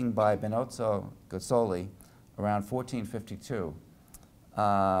painting by Benozzo Gozzoli around 1452.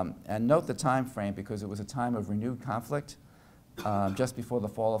 And note the time frame because it was a time of renewed conflict just before the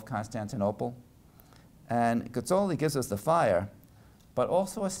fall of Constantinople. And Gozzoli gives us the fire, but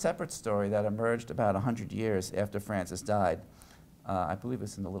also a separate story that emerged about 100 years after Francis died. I believe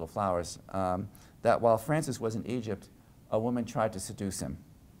it's in the Little Flowers, that while Francis was in Egypt, a woman tried to seduce him.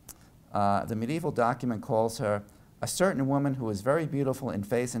 The medieval document calls her a certain woman who was very beautiful in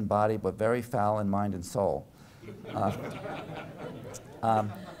face and body, but very foul in mind and soul.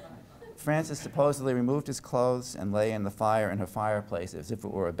 Francis supposedly removed his clothes and lay in the fire in her fireplace as if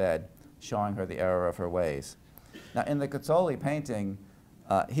it were a bed, showing her the error of her ways. Now, in the Gozzoli painting,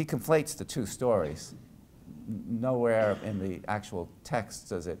 he conflates the two stories. Nowhere in the actual text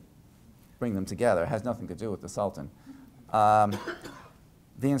does it bring them together. It has nothing to do with the Sultan.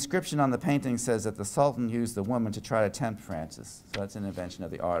 The inscription on the painting says that the Sultan used the woman to try to tempt Francis. So that's an invention of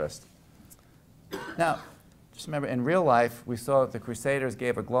the artist. Now, just remember, in real life, we saw that the Crusaders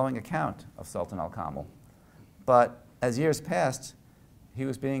gave a glowing account of Sultan al-Kamil. But as years passed, he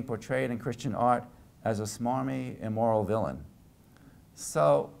was being portrayed in Christian art as a smarmy, immoral villain.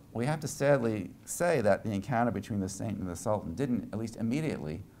 So we have to sadly say that the encounter between the saint and the Sultan didn't, at least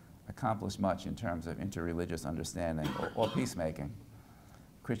immediately, accomplish much in terms of interreligious understanding or peacemaking.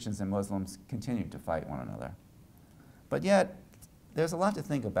 Christians and Muslims continued to fight one another. But yet, there's a lot to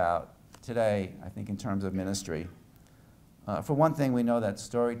think about today, I think, in terms of ministry. For one thing, we know that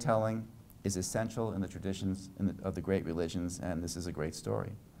storytelling is essential in the traditions of the great religions, and this is a great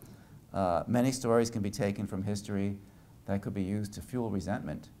story. Many stories can be taken from history that could be used to fuel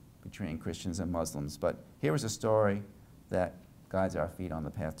resentment between Christians and Muslims, but here is a story that guides our feet on the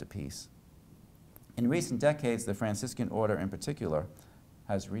path to peace. In recent decades, the Franciscan order in particular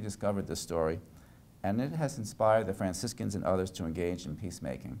has rediscovered this story, and it has inspired the Franciscans and others to engage in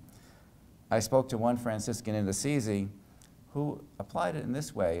peacemaking. I spoke to one Franciscan in Assisi who applied it in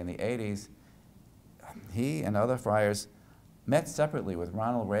this way. In the 80s, he and other friars met separately with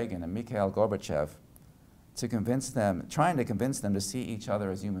Ronald Reagan and Mikhail Gorbachev to convince them, trying to convince them to see each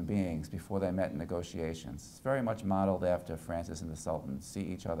other as human beings before they met in negotiations. It's very much modeled after Francis and the Sultan. See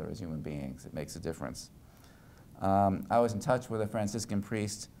each other as human beings. It makes a difference. I was in touch with a Franciscan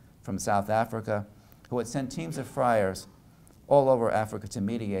priest from South Africa who had sent teams of friars all over Africa to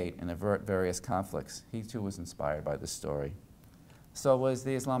mediate and avert various conflicts. He too was inspired by this story. So was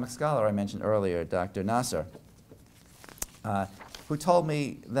the Islamic scholar I mentioned earlier, Dr. Nasser, who told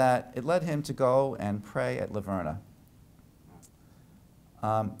me that it led him to go and pray at Laverna.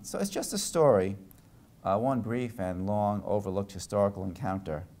 So it's just a story, one brief and long overlooked historical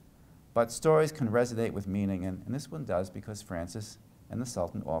encounter. But stories can resonate with meaning, and this one does because Francis and the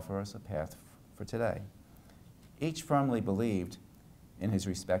Sultan offer us a path for today. Each firmly believed in his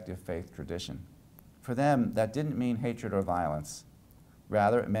respective faith tradition. For them, that didn't mean hatred or violence.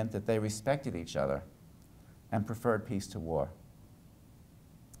 Rather, it meant that they respected each other and preferred peace to war.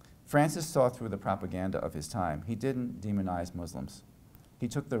 Francis saw through the propaganda of his time. He didn't demonize Muslims. He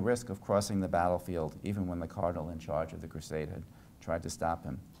took the risk of crossing the battlefield even when the cardinal in charge of the crusade had tried to stop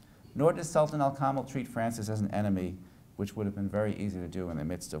him. Nor did Sultan al-Kamil treat Francis as an enemy, which would have been very easy to do in the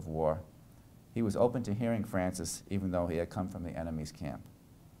midst of war. He was open to hearing Francis, even though he had come from the enemy's camp.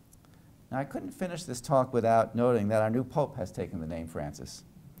 Now, I couldn't finish this talk without noting that our new Pope has taken the name Francis.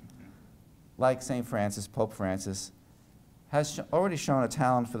 Like St. Francis, Pope Francis has already shown a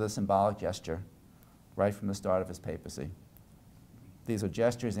talent for the symbolic gesture right from the start of his papacy. These are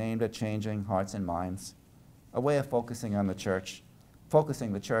gestures aimed at changing hearts and minds, a way of focusing the church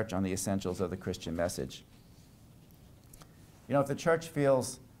on the essentials of the Christian message. You know, if the church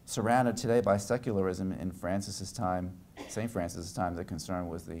feels surrounded today by secularism in Francis's time, St. Francis's time, the concern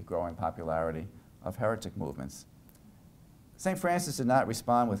was the growing popularity of heretic movements. St. Francis did not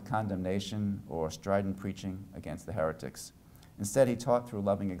respond with condemnation or strident preaching against the heretics. Instead, he taught through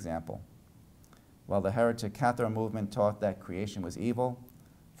loving example. While the heretic Catholic movement taught that creation was evil,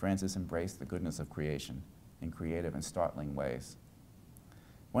 Francis embraced the goodness of creation in creative and startling ways.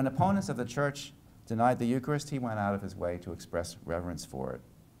 When opponents of the church denied the Eucharist, he went out of his way to express reverence for it.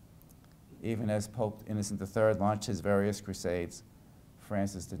 Even as Pope Innocent III launched his various crusades,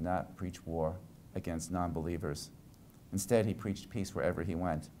 Francis did not preach war against non-believers. Instead, he preached peace wherever he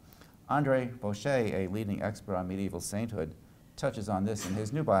went. André Bauchet, a leading expert on medieval sainthood, touches on this in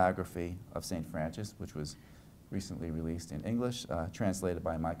his new biography of St. Francis, which was recently released in English, translated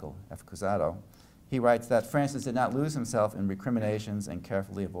by Michael F. Cusato. He writes that Francis did not lose himself in recriminations and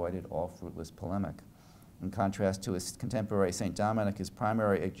carefully avoided all fruitless polemic. In contrast to his contemporary St. Dominic, his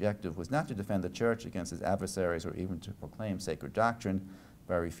primary objective was not to defend the church against his adversaries or even to proclaim sacred doctrine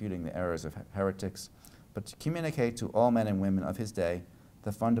by refuting the errors of heretics, but to communicate to all men and women of his day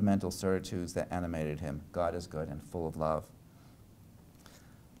the fundamental certitudes that animated him. God is good and full of love.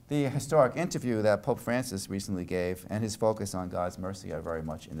 The historic interview that Pope Francis recently gave and his focus on God's mercy are very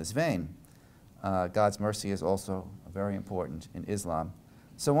much in this vein. God's mercy is also very important in Islam.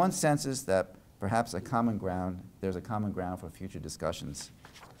 So one senses that perhaps there's a common ground for future discussions.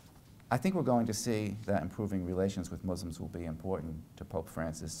 I think we're going to see that improving relations with Muslims will be important to Pope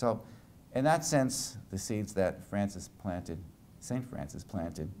Francis. So in that sense, the seeds that St. Francis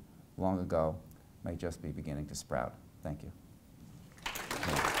planted long ago may just be beginning to sprout. Thank you.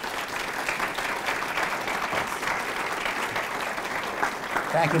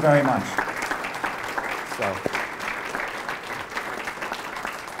 Thank you very much. Will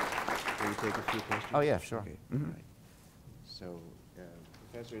you take a few questions? Oh, yeah, sure. Okay. Mm-hmm. Right. So,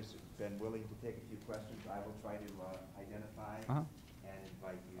 Professor's been willing to take a few questions. I will try to identify and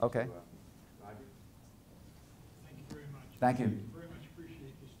invite you Okay. to Roger. Thank you very much. Thank you. I very much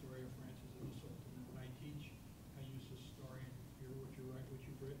appreciate the story of Francis and the Sultan. And when I teach, I use this story and hear what you write, what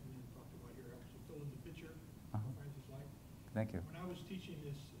you've written, and talk about your efforts to fill in the picture of Francis' life. Thank you. When I was teaching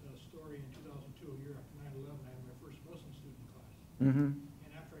this story in 2002, a year after 9/11, I had my first Muslim student class. Mm-hmm.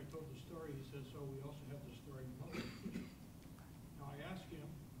 And after I told the story, he said, "So we also have the story in Muslim literature." Now I asked him,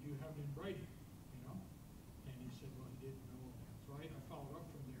 "Do you have it in writing?" You know, and he said, "Well, he didn't know that." So I followed up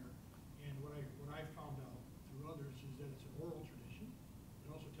from there, and what I found out through others is that it's an oral tradition. It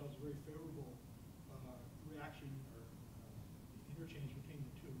also tells a very favorable reaction or interchange between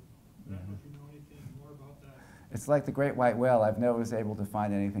the two. But I don't know if you know anything more about that. It's like the great white whale. I've never was able to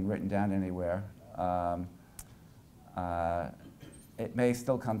find anything written down anywhere. It may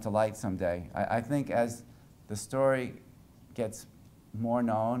still come to light someday. I think as the story gets more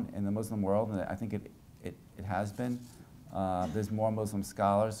known in the Muslim world, and I think it has been. There's more Muslim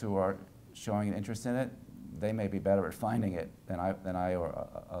scholars who are showing an interest in it. They may be better at finding it than I or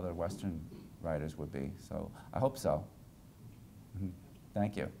other Western writers would be. So I hope so. Mm-hmm.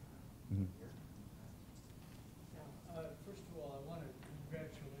 Thank you. Mm-hmm. First of all, I want to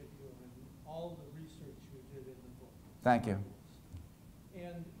congratulate you on all the research you did in the book. Thank you.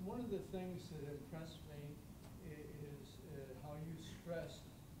 And one of the things that impressed me is how you stressed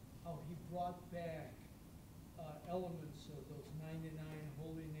how he brought back elements of those 99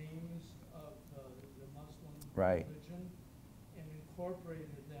 holy names of the Muslim religion and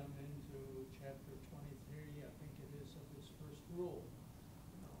incorporated them into chapter 23, I think it is, of his first rule,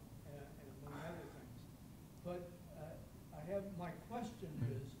 and among other things. But my question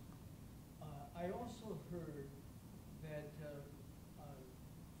is, I also heard that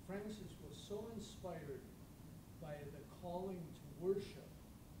Francis was so inspired by the calling to worship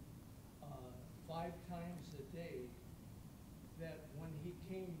 5 times a day that when he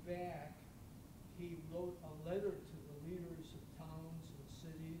came back, he wrote a letter to the leaders of towns and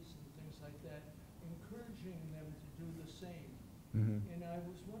cities and things like that, encouraging them to do the same. Mm-hmm. And I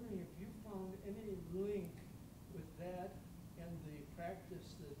was wondering if you found any link with that and the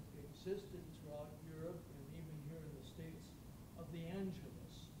practice that existed throughout Europe and even here in the States of the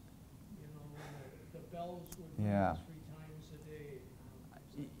Angelus. You know, when the bells would ring 3 times a day.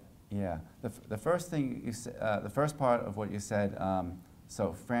 Things like that. Yeah. The first thing you the first part of what you said.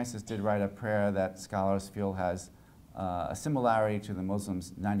 So Francis did write a prayer that scholars feel has a similarity to the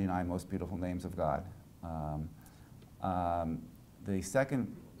Muslims' 99 most beautiful names of God. The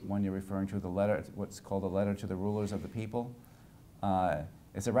second one you're referring to, the letter, what's called the letter to the rulers of the people,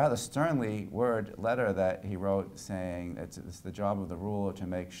 it's a rather sternly worded letter that he wrote saying it's the job of the ruler to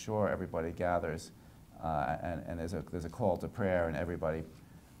make sure everybody gathers, and there's a call to prayer and everybody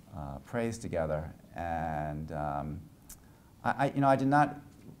prays together. And I did not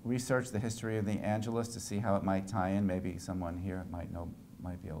research the history of the Angelus to see how it might tie in. Maybe someone here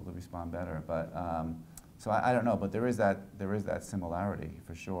might be able to respond better. But so I don't know. But there is that similarity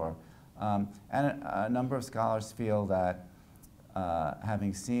for sure. And a number of scholars feel that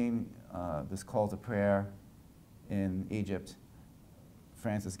having seen this call to prayer in Egypt,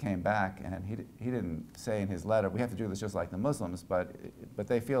 Francis came back, and he didn't say in his letter, we have to do this just like the Muslims, but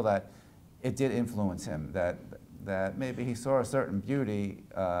they feel that it did influence him, that maybe he saw a certain beauty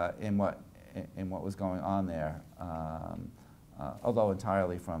in what was going on there, although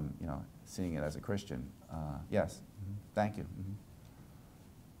entirely from seeing it as a Christian. Yes. Mm-hmm. Thank you. Mm-hmm.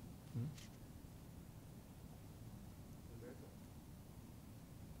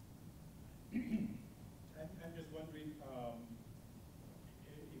 I'm just wondering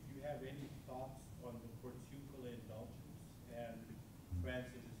if you have any thoughts on the Portugal indulgence and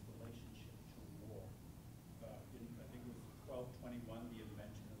Francis's relationship to war. I think it was 1221, the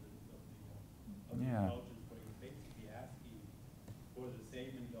invention of the indulgence, where you're basically asking for the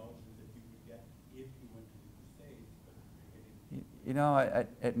same indulgence that you would get if you went to the Crusades, but you're getting.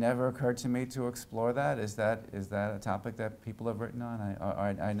 It never occurred to me to explore that. Is that a topic that people have written on?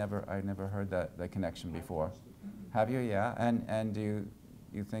 I never heard that connection before. Have you? Yeah. And do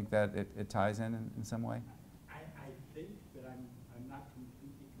you think that it ties in some way? I think, but I'm not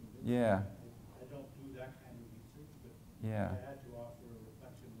completely convinced. Yeah. I don't do that kind of research, but Yeah. I had to offer a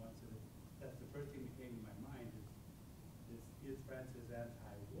reflection once, and that's the first thing that came to my mind is Francis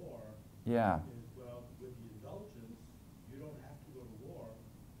anti-war? Yeah. Is, well, with the indulgence, you don't have to go to war.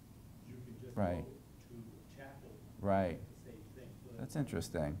 You can just Right. go to chapel. Right. The same thing. So That's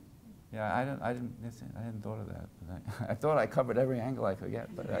interesting. Yeah, I hadn't thought of that. But I thought I covered every angle I could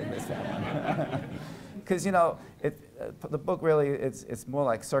get, but I missed that one. Because the book really it's more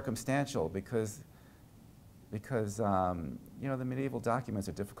like circumstantial because the medieval documents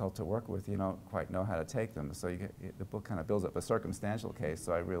are difficult to work with. You don't quite know how to take them, so the book kind of builds up a circumstantial case.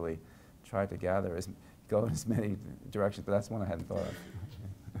 So I really tried to go in as many directions, but that's one I hadn't thought of.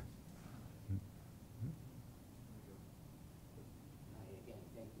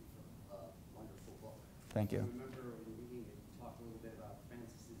 Thank you. I remember in reading it, talk a little bit about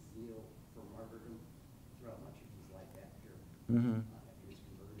Francis's zeal for martyrdom throughout much of his life after his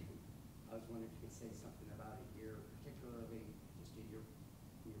conversion. I was wondering if you could say something about it here, particularly just in your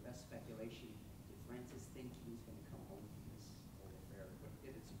best speculation. Did Francis think he was going to come home from this whole affair? But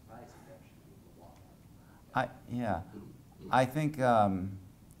did it surprise him actually to walk out? I think from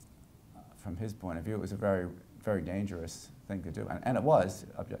his point of view, it was a very, very dangerous thing to do, and it was.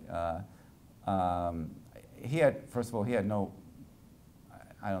 First of all,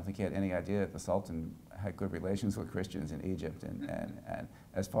 I don't think he had any idea that the Sultan had good relations with Christians in Egypt, and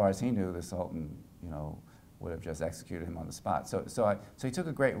as far as he knew, the Sultan, you know, would have just executed him on the spot. So he took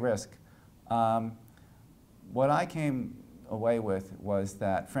a great risk. What I came away with was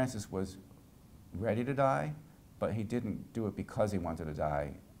that Francis was ready to die, but he didn't do it because he wanted to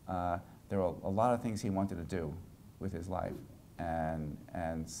die. There were a lot of things he wanted to do with his life,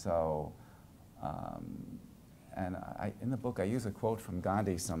 and so, in the book I use a quote from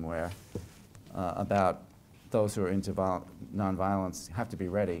Gandhi somewhere about those who are into nonviolence have to be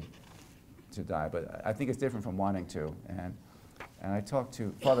ready to die, but I think it's different from wanting to. And I talked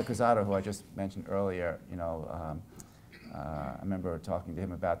to Father Cruzado, who I just mentioned earlier. You know, I remember talking to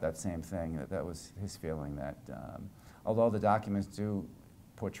him about that same thing. That was his feeling, that although the documents do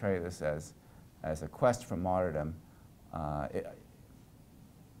portray this as a quest for martyrdom,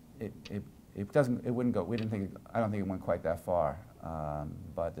 it doesn't. It wouldn't go. We didn't think. I don't think it went quite that far.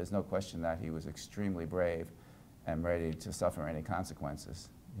 But there's no question that he was extremely brave and ready to suffer any consequences.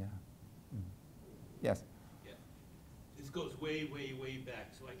 Yeah. Mm. Yes. Yeah. This goes way, way, way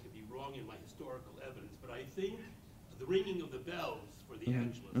back, so I could be wrong in my historical evidence. But I think the ringing of the bells for the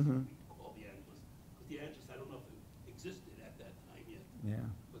Angelus, we call the Angelus, because the Angelus, I don't know if it existed at that time yet. Yeah.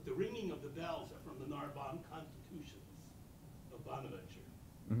 But the ringing of the bells are from the Narbonne Constitutions of Bonaventure.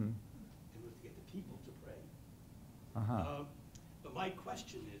 Mm-hmm. It was to get the people to pray. Uh-huh. But my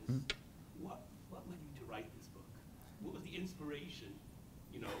question is, what led you to write this book? What was the inspiration,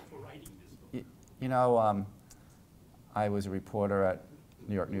 you know, for writing this book? You know, I was a reporter at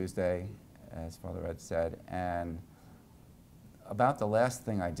New York Newsday, as Father Ed said, and about the last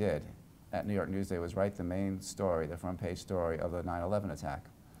thing I did at New York Newsday was write the main story, the front page story of the 9/11 attack.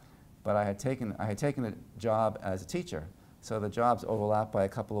 But I had taken a job as a teacher, so the jobs overlapped by a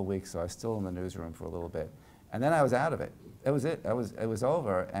couple of weeks, so I was still in the newsroom for a little bit. And then I was out of it. It was it. It was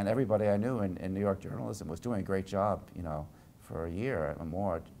over, and everybody I knew in New York journalism was doing a great job, you know, for a year or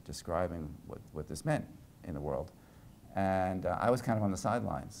more, describing what this meant in the world. And I was kind of on the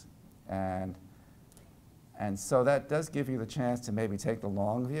sidelines. And so that does give you the chance to maybe take the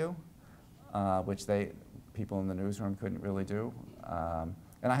long view, which people in the newsroom couldn't really do.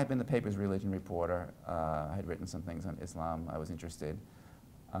 And I had been the paper's religion reporter. I had written some things on Islam. I was interested.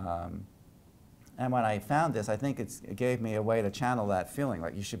 And when I found this, I think it gave me a way to channel that feeling,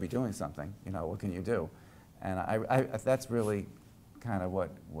 like you should be doing something. You know, what can you do? And that's really kind of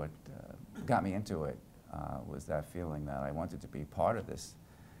what got me into it, was that feeling that I wanted to be part of this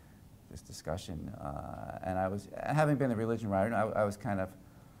discussion. And I was, having been a religion writer, I was kind of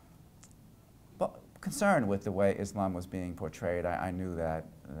concerned with the way Islam was being portrayed. I knew that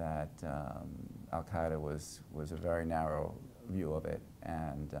Al-Qaeda was a very narrow view of it,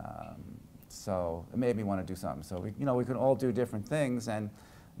 and so it made me want to do something. So we can all do different things, and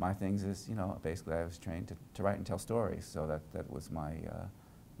my things is, basically I was trained to write and tell stories, so that was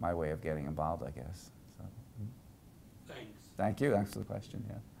my way of getting involved, I guess. So, Thanks. Thank you. Thanks for the question.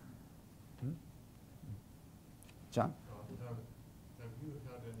 Yeah. John? Have you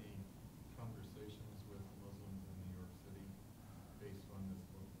had any conversations with Muslims in New York City based on this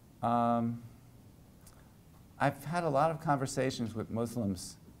book? I've had a lot of conversations with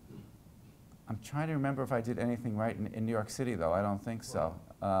Muslims. I'm trying to remember if I did anything right in New York City, though. I don't think so.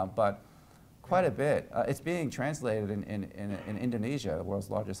 But quite a bit. It's being translated in Indonesia, the world's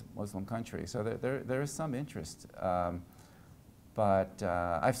largest Muslim country. So there is some interest. But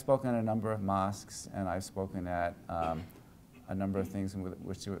I've spoken at a number of mosques, and I've spoken at a number of things in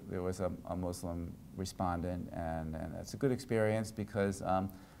which there was a Muslim respondent, and it's a good experience because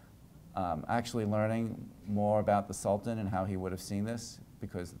actually learning more about the Sultan and how he would have seen this,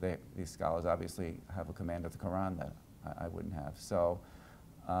 because these scholars obviously have a command of the Quran that I wouldn't have. So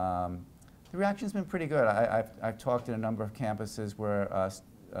the reaction's been pretty good. I've talked at a number of campuses where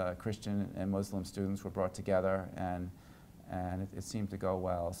Christian and Muslim students were brought together, and it seemed to go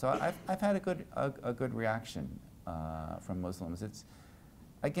well. So I've had a good reaction from Muslims. It's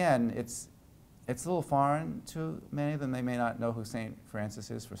a little foreign to many of them. They may not know who St.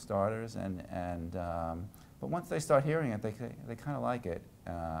 Francis is, for starters, but once they start hearing it, they kind of like it.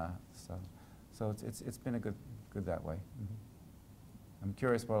 So it's been a good that way. I'm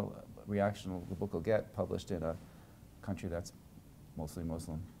curious what reaction the book will get published in a country that's mostly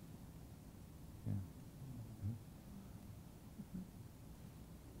Muslim. Yeah.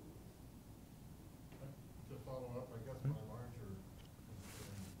 To follow up, I guess my larger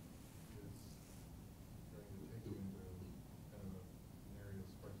concern is going to take you into kind of an area of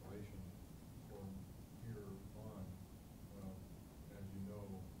speculation from here on. As you know,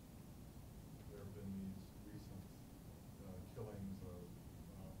 there have been these recent killings of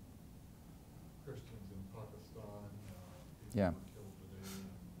Christians in Yeah. killed today in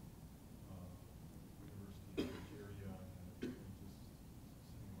University of Nigeria, and it just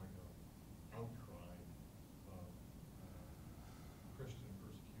seemed like a outcry of Christian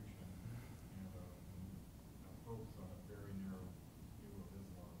persecution and a focus on a very narrow view of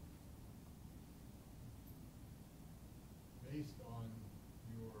Islam. Based on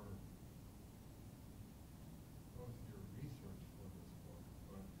both your research for this book,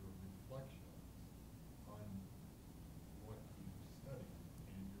 but your reflections on what you studied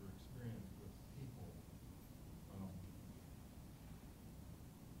and your experience with people,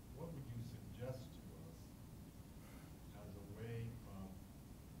 what would you suggest to us as a way of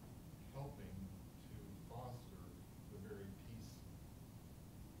helping to foster the very peace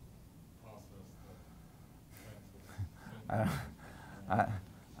process that Francis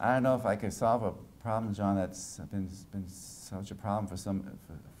I don't know if I could solve a problem, John, that's been such a problem for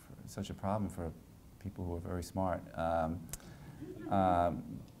such a problem for people who are very smart.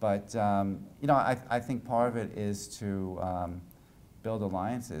 But you know, I think part of it is to build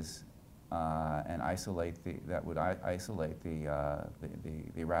alliances and isolate isolate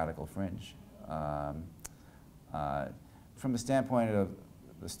the radical fringe. From the standpoint of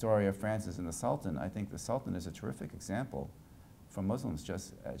the story of Francis and the Sultan, I think the Sultan is a terrific example for Muslims,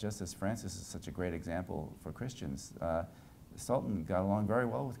 just as Francis is such a great example for Christians. The Sultan got along very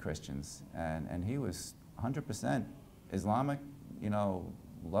well with Christians, and he was 100% Islamic, you know,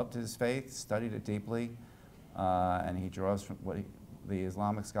 loved his faith, studied it deeply, and he draws from what the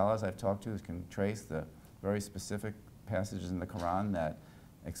Islamic scholars I've talked to can trace the very specific passages in the Quran that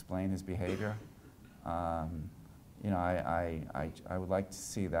explain his behavior. You know, I would like to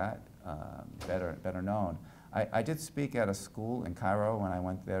see that better known. I did speak at a school in Cairo when I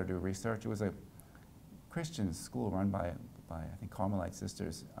went there to do research. It was a Christian school run by I think Carmelite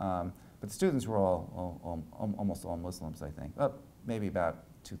sisters, but the students were almost all Muslims, I think. Well, maybe about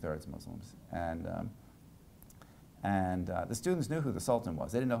 2/3 Muslims, and the students knew who the Sultan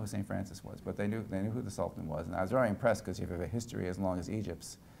was. They didn't know who St. Francis was, but they knew who the Sultan was, and I was very impressed because you have a history as long as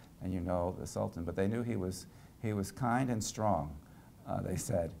Egypt's, and you know the Sultan. But they knew he was kind and strong, they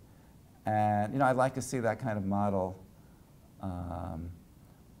said. And you know, I'd like to see that kind of model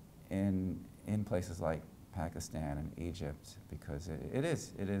in places like Pakistan and Egypt, because it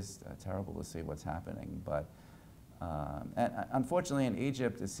is terrible to see what's happening. But and unfortunately, in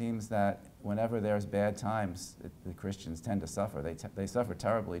Egypt, it seems that whenever there's bad times, the Christians tend to suffer. They suffered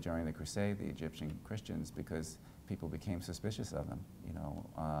terribly during the Crusade, the Egyptian Christians, because people became suspicious of them. You know.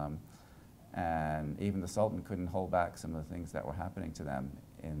 And even the Sultan couldn't hold back some of the things that were happening to them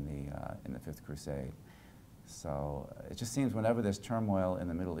in the Fifth Crusade. So it just seems whenever there's turmoil in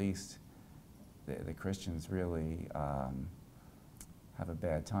the Middle East, the Christians really have a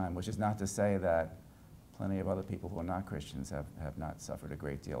bad time, which is not to say that plenty of other people who are not Christians have not suffered a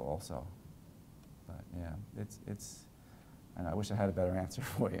great deal also. But yeah, it's and I wish I had a better answer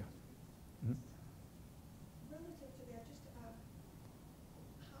for you. Mm-hmm. Relative to that, just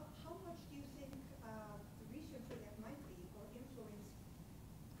how much do you think the reason for that might be, or influence,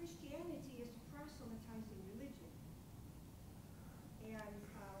 Christianity is a proselytizing religion, and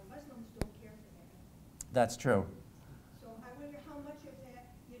Muslims don't care for that. That's true. So I wonder how much of that,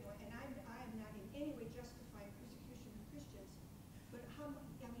 you know, and I am not in any way justifying persecution of Christians, but how,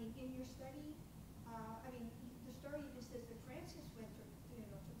 I mean, in your study, I mean, the story even says that Francis went to, you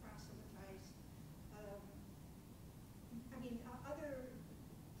know, to proselytize. I mean, other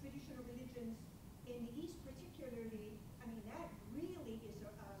traditional religions in the East particularly, I mean, that really is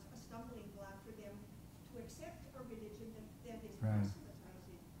a stumbling block for them to accept a religion that is Right.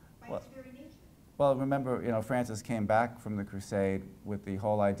 proselytizing by Well, its very nature. Well, remember, you know, Francis came back from the Crusade with the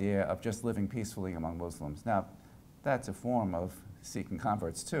whole idea of just living peacefully among Muslims. Now, that's a form of seeking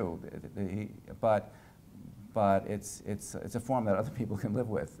converts too, but it's a form that other people can live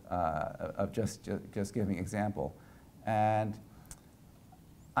with, of just giving example. And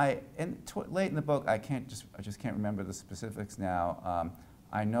late in the book, I just can't remember the specifics now.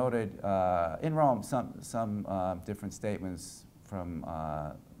 I noted in Rome some different statements from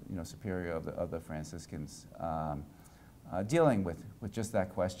you know, superior of the Franciscans dealing with just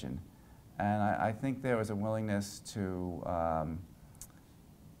that question. And I think there was a willingness to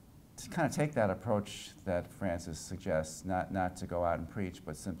kind of take that approach that Francis suggests, not to go out and preach,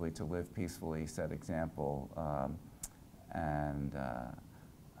 but simply to live peacefully, set example.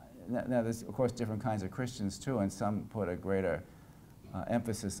 Now there's, of course, different kinds of Christians too, and some put a greater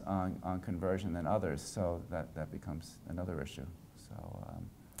emphasis on conversion than others, so that becomes another issue. So,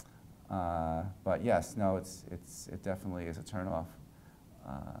 but yes, no, it definitely is a turnoff,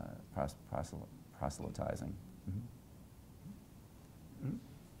 proselytizing. Mm-hmm.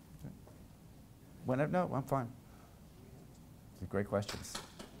 Whenever, no, I'm fine. Great questions.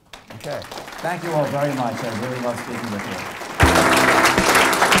 Okay. Thank you all very much. I really love speaking with you.